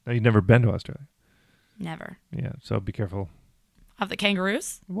 No, you've never been to Australia. Never. Yeah, so be careful. Of the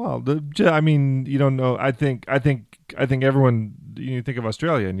kangaroos? Well, you don't know. I think everyone, you think of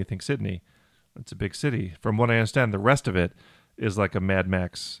Australia and you think Sydney. It's a big city. From what I understand, the rest of it is like a Mad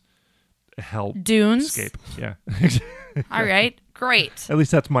Max hell dunes escape. Yeah. All right, great. At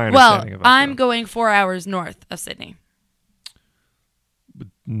least that's my understanding of Australia. I'm going 4 hours north of Sydney.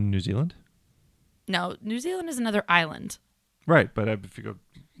 New Zealand? No, New Zealand is another island. Right, but if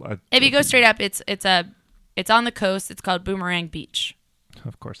you go straight up, it's on the coast. It's called Boomerang Beach.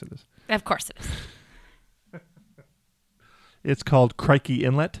 Of course it is. Of course it is. It's called Crikey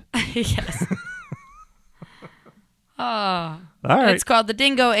Inlet. Yes. Oh. All right. It's called The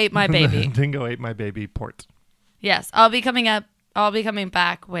Dingo Ate My Baby. The Dingo Ate My Baby port. Yes, I'll be coming up I'll be coming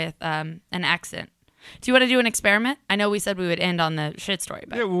back with an accent. Do you want to do an experiment? I know we said we would end on the shit story,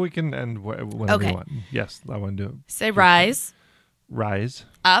 but Yeah, well, we can end whenever you want. Yes, I want to do it. say rise, Rise,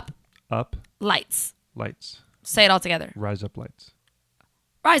 up, up, lights. lights. Say it all together. Rise up, lights.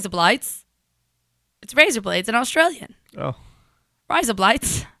 Rise up, lights. It's razor blades in Australian. Oh, Rise up,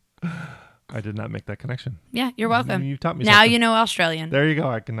 lights. I did not make that connection. Yeah, you're welcome. You taught me Now something. you know Australian. There you go.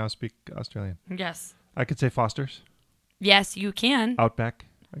 I can now speak Australian. Yes. I could say Foster's, Yes, you can. Outback.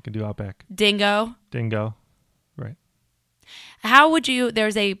 I can do Outback. Dingo. Dingo. Right. How would you...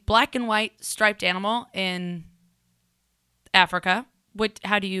 There's a black and white striped animal in Africa.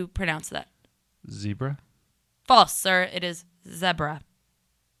 How do you pronounce that? Zebra. False, sir. It is zebra.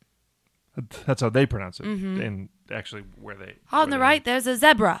 That's how they pronounce it. And actually where they... On the right, there's a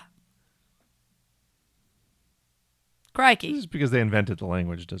zebra. Crikey. Just because they invented the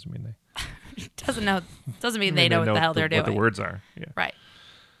language doesn't mean Doesn't mean they know what the hell they're doing. What the words are. Yeah. Right.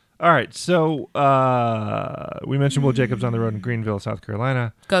 All right. So we mentioned Will Jacobs on the road in Greenville, South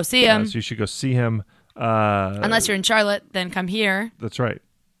Carolina. Go see him. So you should go see him. Unless you're in Charlotte, then come here. That's right.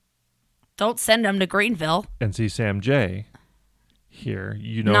 Don't send him to Greenville. And see Sam J here.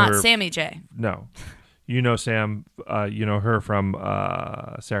 You know Not her. Sammy J. No. You know Sam. You know her from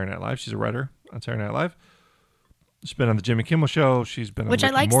Saturday Night Live. She's a writer on Saturday Night Live. She's been on the Jimmy Kimmel Show. She's been on Which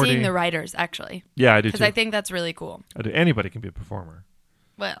Rick I like and Morty. seeing the writers, actually. Yeah, I do Because too. I think that's really cool. I do. Anybody can be a performer.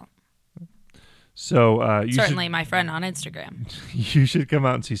 Well, So you certainly my friend on Instagram. you should come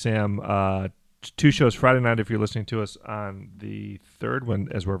out and see Sam. 2 shows Friday night if you're listening to us on the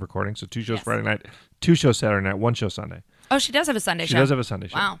 3rd as we're recording. So 2 shows Yes. Friday night, 2 shows Saturday night, 1 show Sunday. Oh, she does have a Sunday show. She does have a Sunday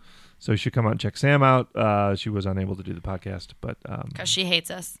show. Wow. So you should come out and check Sam out. She was unable to do the podcast, but Because she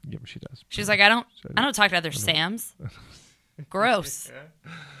hates us. yeah, she does. She's like, I don't talk to other Sams. Gross.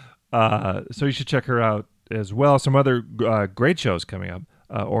 So you should check her out as well. Some other great shows coming up.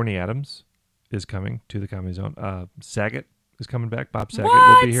 Orny Adams is coming to the Comedy Zone. Saget is coming back. Bob Saget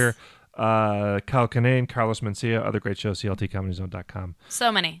will be here. Kyle Kinane, Carlos Mencia, other great shows, cltcomedyzone.com.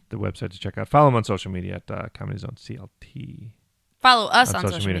 So many. The website to check out. Follow them on social media at Comedy Zone CLT. Follow us on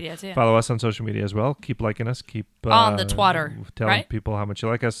social media too. Follow us on social media as well. Keep liking us. Keep on the Twitter. Telling right? people how much you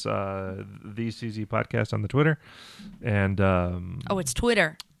like us. The CZ Podcast on the Twitter. And it's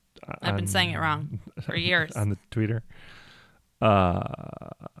Twitter. I've been saying it wrong for years. On the Twitter.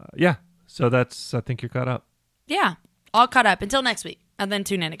 Yeah. So I think you're caught up. Yeah. All caught up until next week. And then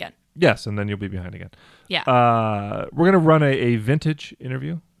tune in again. Yes, and then you'll be behind again. Yeah. We're going to run a vintage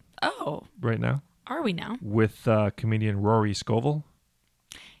interview Oh. right now Are we now? with comedian Rory Scovel.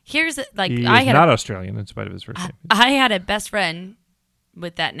 Here's like He I is had not Australian in spite of his first name. I had a best friend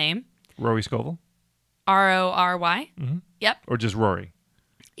with that name. Rory Scovel? Rory. Mm-hmm. Yep. Or just Rory?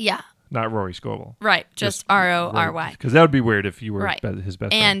 Yeah. Not Rory Scovel. Right. Just Rory. Because that would be weird if you were Right. his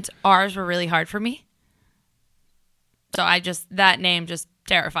best friend. And R's were really hard for me. So that name just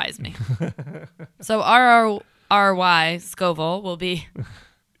terrifies me. So Rory Scovel will be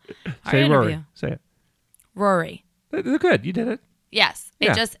our Say interview. Rory. Say it. Rory. They're good. You did it. Yes.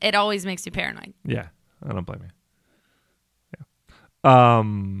 Yeah. It always makes you paranoid. Yeah. I don't blame you. Yeah.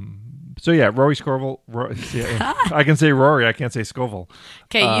 So yeah, Rory Scovel. I can say Rory. I can't say Scovel.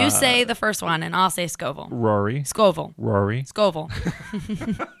 Okay, you say the first one and I'll say Scovel. Rory. Scovel. Rory. Scovel.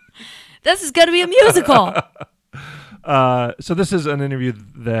 This is going to be a musical. So this is an interview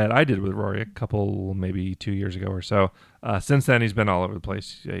that I did with Rory maybe 2 years ago or so. Since then, he's been all over the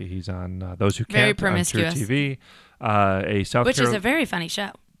place. He's on Those Who Very Can't promiscuous. on True TV. Which is a very funny show.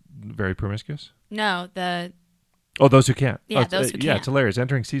 Very promiscuous? No, Those Who Can't. Yeah, Those Who Yeah, Can't. it's hilarious.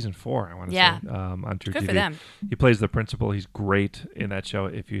 Entering season 4, I want to Yeah. say, on True Good TV. for them. He plays the principal. He's great in that show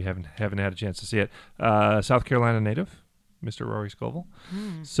if you haven't had a chance to see it. South Carolina native, Mr. Rory Scovel.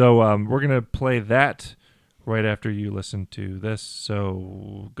 So we're going to play that right after you listen to this.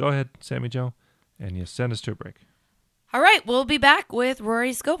 So go ahead, Sammy Joe, and you send us to a break. All right, we'll be back with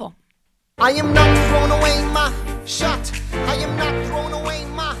Rory Scovel. I am not throwing away my shot. I am not throwing away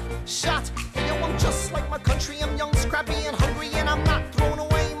my shot. Hey, yo, I'm just like my country. I'm young, scrappy, and hungry, and I'm not throwing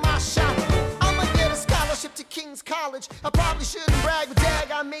away my shot. I'ma get a scholarship to King's College. I probably shouldn't brag, but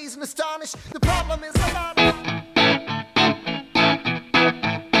dag, I'm amazed and astonished. The problem is I got...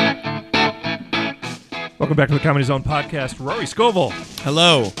 Welcome back to the Comedy Zone podcast. Rory Scovel.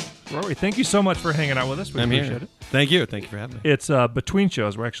 Hello. Rory, thank you so much for hanging out with us. We I'm appreciate here. it. Thank you. Thank you for having me. It's between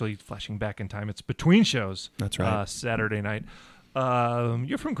shows. We're actually flashing back in time. It's between shows. That's right. Saturday night.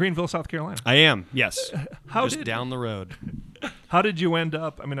 You're from Greenville, South Carolina. I am, yes. How Just down the road. How did you end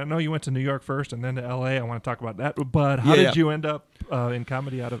up? I mean, I know you went to New York first and then to L.A. I want to talk about that. But how did you end up in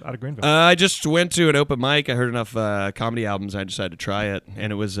comedy out of Greenville? I just went to an open mic. I heard enough comedy albums. I decided to try it,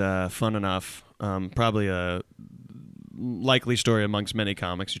 and it was fun enough. Probably a likely story amongst many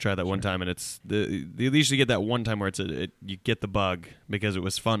comics. You try that one time, and it's at least you get that one time where you get the bug because it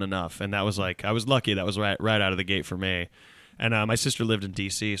was fun enough. And that was like, I was lucky. That was right out of the gate for me. And my sister lived in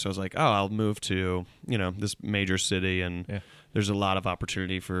D.C., so I was like, oh, I'll move to this major city, and there's a lot of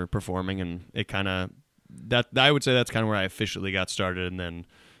opportunity for performing, and it kind of I would say that's kind of where I officially got started, and then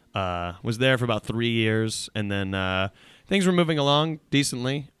was there for about 3 years, and then things were moving along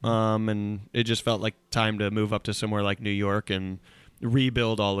decently, and it just felt like time to move up to somewhere like New York and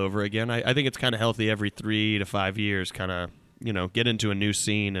rebuild all over again. I think it's kind of healthy every 3 to 5 years, kind of get into a new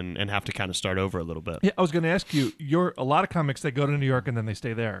scene and have to kind of start over a little bit. Yeah, I was going to ask you, a lot of comics, they go to New York and then they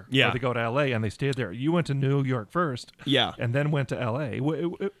stay there. Yeah. Or they go to L.A. and they stay there. You went to New York first. Yeah. And then went to L.A.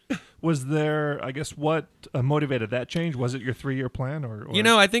 Was there, I guess, what motivated that change? Was it your 3-year plan? Or?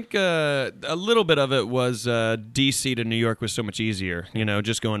 I think a little bit of it was D.C. to New York was so much easier,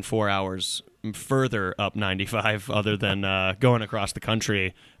 just going 4 hours further up 95 other than going across the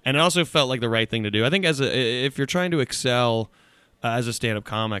country. And it also felt like the right thing to do. I think if you're trying to excel as a stand-up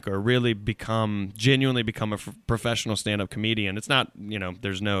comic or really genuinely become a professional stand-up comedian, it's not,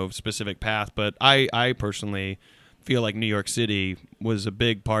 there's no specific path, but I personally feel like New York City was a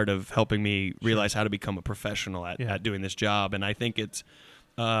big part of helping me realize how to become a professional at doing this job. And I think it's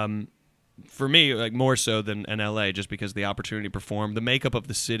for me, like more so than in LA, just because the opportunity to perform, the makeup of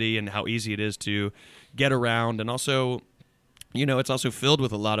the city and how easy it is to get around. And also, it's also filled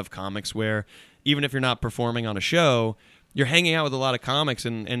with a lot of comics where even if you're not performing on a show, you're hanging out with a lot of comics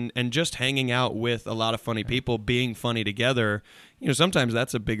and just hanging out with a lot of funny people, being funny together. Sometimes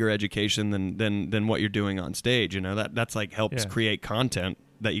that's a bigger education than what you're doing on stage. That's like helps create content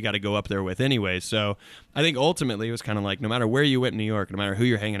that you got to go up there with anyway. So I think ultimately it was kind of like no matter where you went in New York, no matter who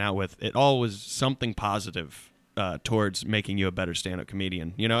you're hanging out with, it all was something positive towards making you a better stand-up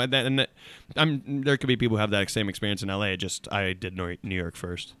comedian. There could be people who have that same experience in LA. Just I did New York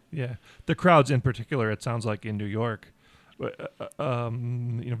first. Yeah, the crowds in particular. It sounds like in New York,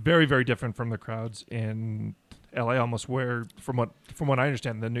 very very different from the crowds in LA, almost where from what I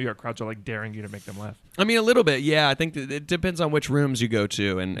understand, the New York crowds are like daring you to make them laugh. I mean, a little bit, yeah. I think it depends on which rooms you go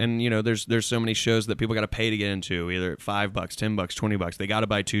to, and there's so many shows that people got to pay to get into, either $5, $10, $20. They got to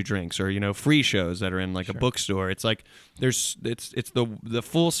buy 2 drinks, or free shows that are in like a bookstore. It's like it's the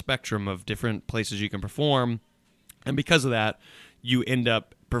full spectrum of different places you can perform, and because of that, you end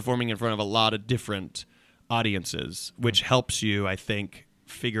up performing in front of a lot of different audiences, which helps you, I think,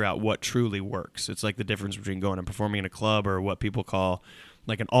 figure out what truly works. It's like the difference between going and performing in a club or what people call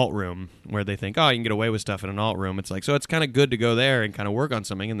like an alt room, where they think, oh, you can get away with stuff in an alt room. It's like, so it's kind of good to go there and kind of work on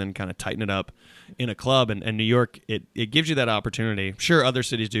something and then kind of tighten it up in a club. And New York, it gives you that opportunity. Sure, other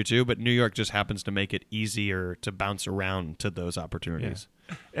cities do too, but New York just happens to make it easier to bounce around to those opportunities.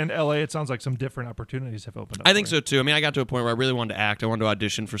 Yeah. And LA, it sounds like some different opportunities have opened up. I think so too. I mean, I got to a point where I really wanted to act. I wanted to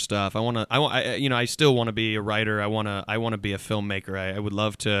audition for stuff. I still want to be a writer. I want to be a filmmaker. I would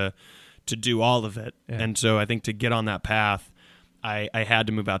love to do all of it. Yeah. And so I think to get on that path, I had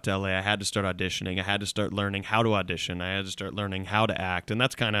to move out to LA. I had to start auditioning. I had to start learning how to audition. I had to start learning how to act. And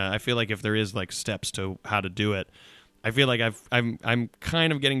that's kind of, I feel like if there is like steps to how to do it, I feel like I'm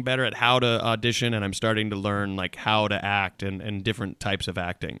kind of getting better at how to audition, and I'm starting to learn like how to act and different types of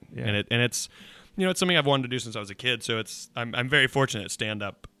acting. Yeah. And it's it's something I've wanted to do since I was a kid. So I'm very fortunate. Stand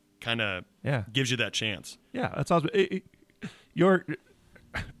up kind of gives you that chance. Yeah, that's awesome. Your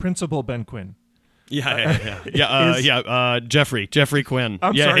principal Ben Quinn. Jeffrey Quinn.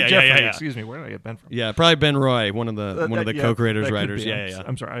 I'm sorry, Jeffrey. Excuse me. Where did I get Ben from? Yeah, probably Ben Roy, one of the co-creators, writers. Yeah.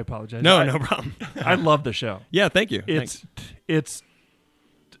 I'm sorry. I apologize. No problem. I love the show. Yeah, thank you. It's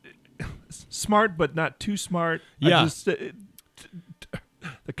smart, but not too smart. Yeah.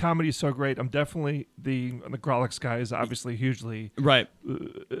 The comedy is so great. I'm definitely the Grolix guy is obviously hugely right.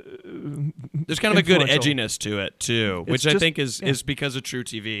 There's kind of a good edginess to it too, which I think is because of True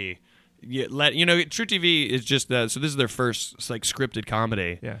TV. True TV is just so this is their first like scripted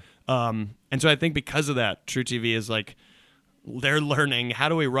comedy. Yeah. And so I think because of that, True TV is like they're learning how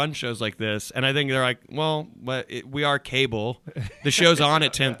do we run shows like this, and I think they're like, well, we are cable. The show's on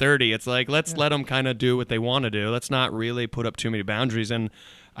at 10:30. It's like let's let them kind of do what they want to do. Let's not really put up too many boundaries. And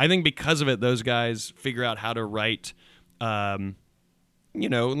I think because of it, those guys figure out how to write. Like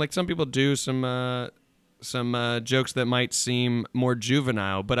some people do some. some jokes that might seem more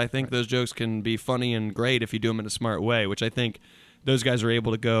juvenile, but I think those jokes can be funny and great if you do them in a smart way, which I think those guys are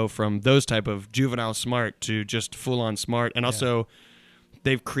able to go from those type of juvenile smart to just full-on smart. And also,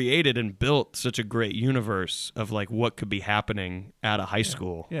 they've created and built such a great universe of like what could be happening at a high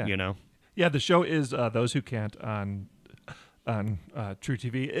school, you know? Yeah, the show is Those Who Can't on True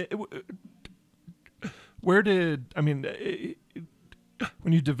TV.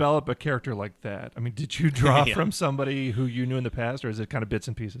 When you develop a character like that, I mean, did you draw from somebody who you knew in the past, or is it kind of bits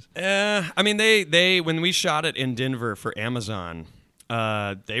and pieces? I mean, they when we shot it in Denver for Amazon,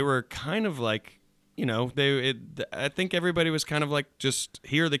 they were kind of like, you know, I think everybody was kind of like, just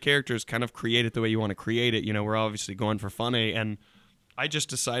here are the characters, kind of create it the way you want to create it. You know, we're obviously going for funny, and I just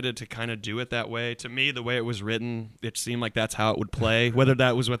decided to kind of do it that way. To me, the way it was written, it seemed like that's how it would play. Whether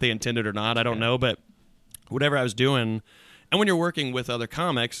that was what they intended or not, I don't know, but whatever I was doing. And when you're working with other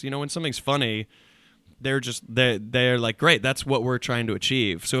comics, you know, when something's funny, they're like, great, that's what we're trying to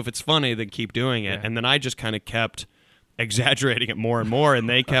achieve. So if it's funny, then keep doing it. Yeah. And then I just kind of kept exaggerating it more and more, and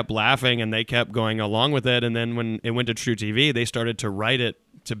they kept laughing and they kept going along with it. And then when it went to True TV, they started to write it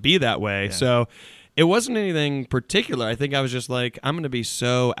to be that way. Yeah. So it wasn't anything particular. I think I was just like, I'm going to be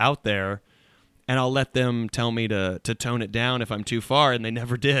so out there, and I'll let them tell me to tone it down if I'm too far, and they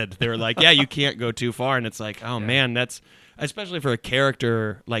never did. They were like, yeah, you can't go too far. And it's like, oh, man, that's... Especially for a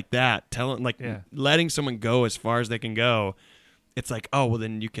character like that, letting someone go as far as they can go, it's like, oh, well,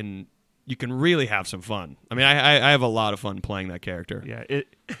 then you can really have some fun. I mean, I have a lot of fun playing that character. Yeah,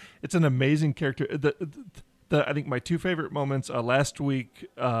 it's an amazing character. I think my two favorite moments last week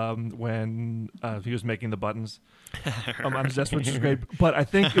when he was making the buttons on his desk, which is great. But I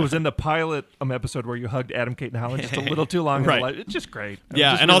think it was in the pilot episode where you hugged Adam, Kate, and Holland just a little too long. Right. It's just great.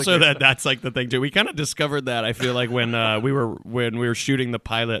 Yeah, just and really also that's like the thing too. We kind of discovered that, I feel like, when we were shooting the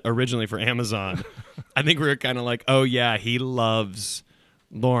pilot originally for Amazon. I think we were kind of like, oh yeah, he loves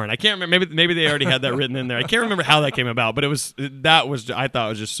Lauren. I can't remember. Maybe they already had that written in there. I can't remember how that came about, but I thought it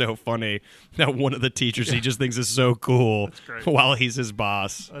was just so funny that one of the teachers he just thinks is so cool while he's his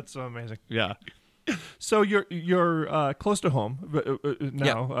boss. That's so amazing. Yeah. So you're close to home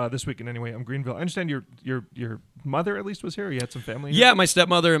now this weekend anyway. I'm Greenville. I understand your mother at least was here. You had some family here? Yeah, my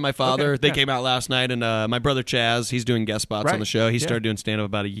stepmother and my father. They came out last night, and my brother Chaz, he's doing guest spots on the show. He started doing stand up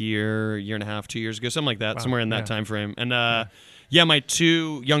about a year and a half, 2 years ago, something like that, somewhere in that time frame. And my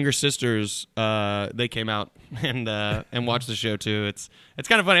two younger sisters, they came out and watched the show too. It's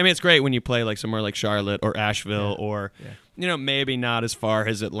kind of funny. I mean, it's great when you play like somewhere like Charlotte or Asheville or you know, maybe not as far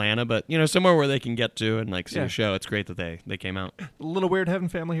as Atlanta, but you know, somewhere where they can get to and like see a show. It's great that they came out. A little weird having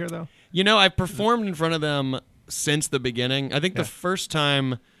family here though. You know, I've performed in front of them since the beginning. I think the first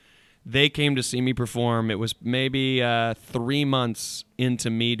time they came to see me perform, it was maybe 3 months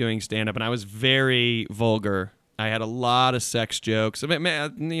into me doing stand-up, and I was very vulgar. I had a lot of sex jokes. I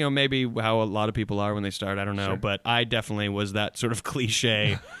mean, you know, maybe how a lot of people are when they start, I don't know. Sure. But I definitely was that sort of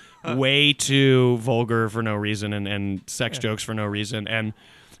cliche, way too vulgar for no reason and sex jokes for no reason. And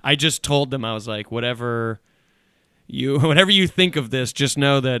I just told them, I was like, whatever you think of this, just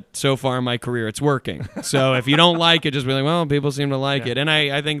know that so far in my career it's working. So if you don't like it, just be like, well, people seem to like it. And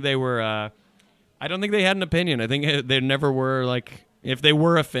I think they were, I don't think they had an opinion. I think they never were like... If they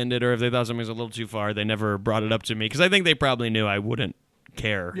were offended or if they thought something was a little too far, they never brought it up to me because I think they probably knew I wouldn't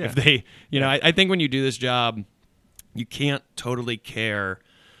care if they, you know. I think when you do this job, you can't totally care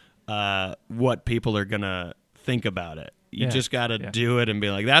what people are gonna think about it. You just got to do it and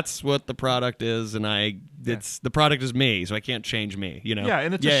be like, that's what the product is, and the product is me, so I can't change me. You know? Yeah,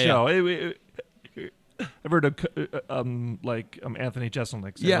 and it's a show. I've heard of Anthony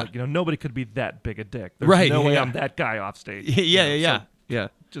Jeselnik say, like, you know, nobody could be that big a dick. There's no way I'm that guy off stage. Yeah.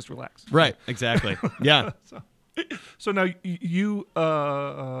 Just relax. Right, exactly. Yeah. So now you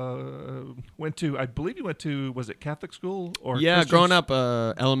went to, I believe you went to, was it Catholic school or? Yeah, Christian? growing up,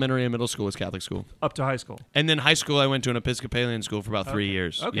 elementary and middle school was Catholic school. Up to high school. And then high school, I went to an Episcopalian school for about 3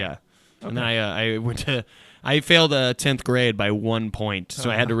 years. Okay. Yeah. Okay. And then I failed 10th grade by 1 point, so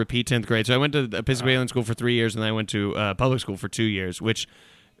I had to repeat 10th grade. So I went to Episcopalian school for 3 years, and then I went to public school for 2 years, which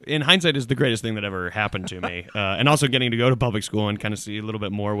in hindsight is the greatest thing that ever happened to me. And also getting to go to public school and kind of see a little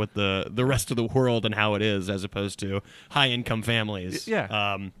bit more with the rest of the world and how it is as opposed to high-income families.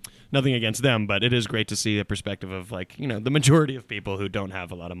 Yeah. Nothing against them, but it is great to see the perspective of, like, you know, the majority of people who don't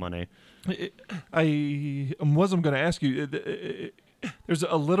have a lot of money. I wasn't going to ask you... There's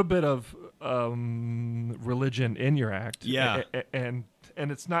a little bit of religion in your act, and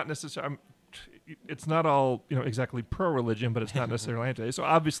it's not necessarily. It's not all, you know, exactly pro-religion, but it's not necessarily anti. So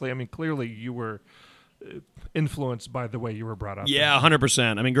obviously, I mean, clearly you were influenced by the way you were brought up. Yeah,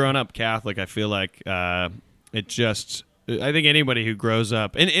 100%. I mean, growing up Catholic, I feel like it just. I think anybody who grows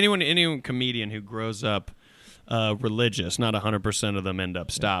up, and any comedian who grows up religious, not 100% of them end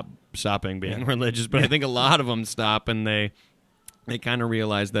up stopping being religious, but I think a lot of them stop and they kind of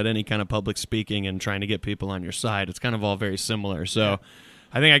realize that any kind of public speaking and trying to get people on your side, it's kind of all very similar. So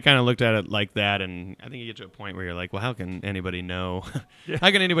I think I kind of looked at it like that, and I think you get to a point where you're like, well, how can anybody know?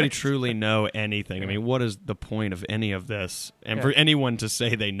 How can anybody truly know anything? I mean, what is the point of any of this? And for anyone to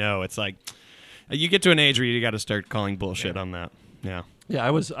say they know, it's like you get to an age where you got to start calling bullshit on that. Yeah. Yeah,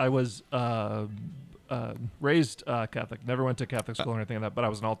 I was raised Catholic. Never went to Catholic school or anything like that, but I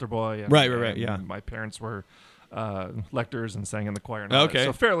was an altar boy. And, right. Yeah. My parents were lectors and sang in the choir. And all that,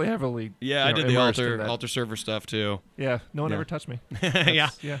 so fairly heavily. Yeah, I did the altar server stuff too. Yeah, no one ever touched me. Yeah.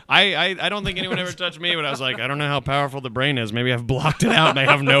 I don't think anyone ever touched me, but I was like, I don't know how powerful the brain is. Maybe I've blocked it out and I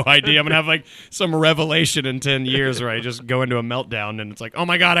have no idea. I'm gonna have like some revelation in 10 years where I just go into a meltdown and it's like, oh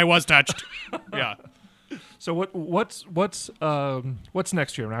my god, I was touched. Yeah. So what's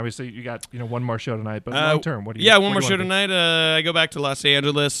next year? And obviously you got one more show tonight, but long term, what do you? Yeah, one more show tonight. I go back to Los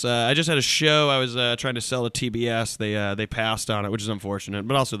Angeles. I just had a show. I was trying to sell to TBS. They passed on it, which is unfortunate,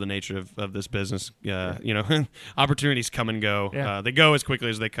 but also the nature of this business. Opportunities come and go. Yeah. They go as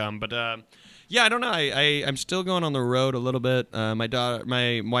quickly as they come. But yeah, I don't know. I'm still going on the road a little bit.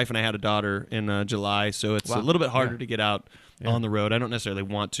 My wife and I had a daughter in July, so it's a little bit harder to get out on the road. I don't necessarily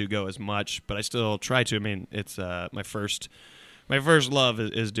want to go as much, but I still try to. I mean, it's my first love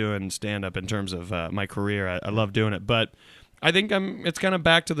is doing stand-up in terms of my career. I love doing it, but I think it's kind of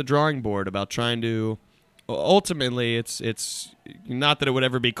back to the drawing board about trying to. Ultimately, it's not that it would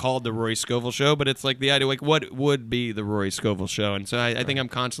ever be called the Rory Scovel Show, but it's like the idea, like what would be the Rory Scovel Show, and so I think I'm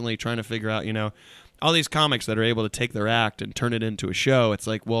constantly trying to figure out, all these comics that are able to take their act and turn it into a show. It's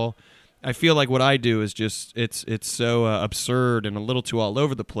like, well, I feel like what I do is just it's so absurd and a little too all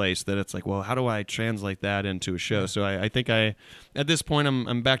over the place that it's like, well, how do I translate that into a show? So I think at this point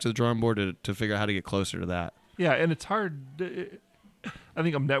I'm back to the drawing board to figure out how to get closer to that. Yeah, and it's hard. I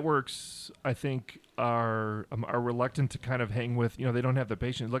think networks, are reluctant to kind of hang with. They don't have the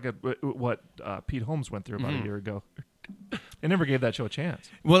patience. Look at what Pete Holmes went through about a year ago. They never gave that show a chance.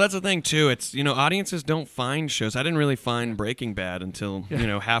 Well, that's the thing too. It's audiences don't find shows. I didn't really find Breaking Bad until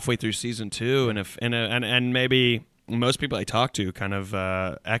halfway through season 2, and maybe most people I talk to kind of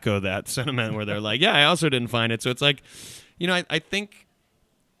echo that sentiment where they're like, yeah, I also didn't find it. So it's like, I think.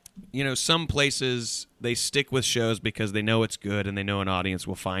 Some places they stick with shows because they know it's good and they know an audience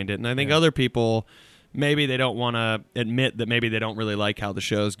will find it. And I think other people, maybe they don't want to admit that maybe they don't really like how the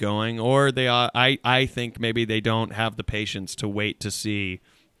show's going, or I think maybe they don't have the patience to wait to see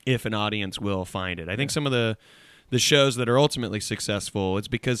if an audience will find it. I think some of the shows that are ultimately successful, it's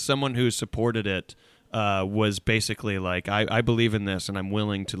because someone who supported it was basically like, I believe in this and I'm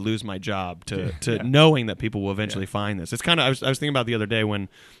willing to lose my job to knowing that people will eventually find this. It's kind of, I was thinking about the other day when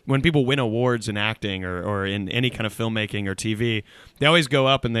people win awards in acting or in any kind of filmmaking or TV, they always go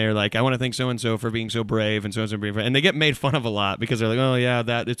up and they're like, I want to thank so-and-so for being so brave and so-and-so brave. And they get made fun of a lot because they're like, oh yeah,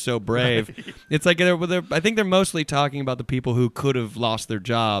 it's so brave. It's like, I think they're mostly talking about the people who could have lost their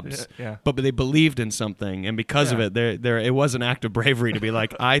jobs, but they believed in something. And because of it, it was an act of bravery to be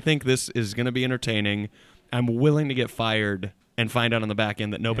like, I think this is going to be entertaining. I'm willing to get fired and find out on the back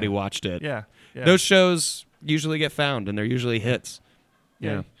end that nobody watched it. Yeah. Those shows usually get found, and they're usually hits.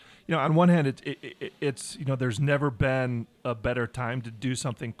 Yeah. On one hand, it's there's never been a better time to do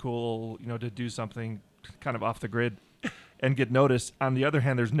something cool, to do something kind of off the grid and get noticed. On the other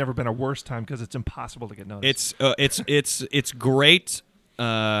hand, there's never been a worse time because it's impossible to get noticed. It's great.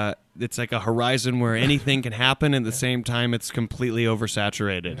 It's like a horizon where anything can happen, and at the same time, it's completely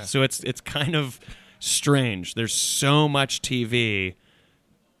oversaturated. Yeah. So it's kind of strange. There's so much TV,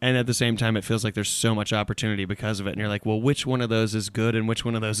 and at the same time, it feels like there's so much opportunity because of it. And you're like, well, which one of those is good and which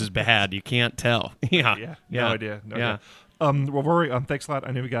one of those is bad? You can't tell. No idea. Well, Rory, thanks a lot.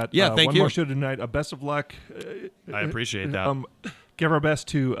 I know we got one more show tonight. Best of luck. I appreciate that. Give our best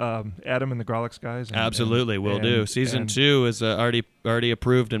to Adam and the Grolix guys. Absolutely, we'll do. Season 2 is already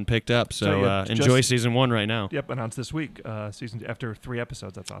approved and picked up, so enjoy season 1 right now. Yep, announced this week. Season after 3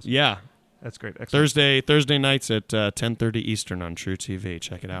 episodes. That's awesome. Yeah. That's great. Excellent. Thursday nights at 10:30 Eastern on True TV.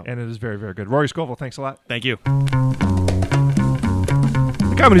 Check it out. And it is very, very good. Rory Scovel, thanks a lot. Thank you.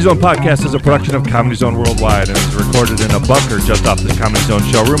 The Comedy Zone podcast is a production of Comedy Zone Worldwide and is recorded in a bunker just off the Comedy Zone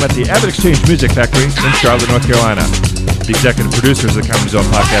showroom at the Abbott Exchange Music Factory in Charlotte, North Carolina. The executive producers of the Comedy Zone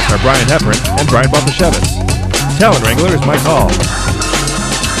podcast are Brian Heffron and Brian Baltashevitz. Talent wrangler is Mike Hall.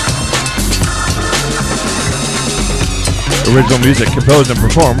 Original music composed and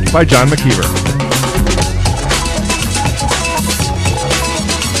performed by John McKeever.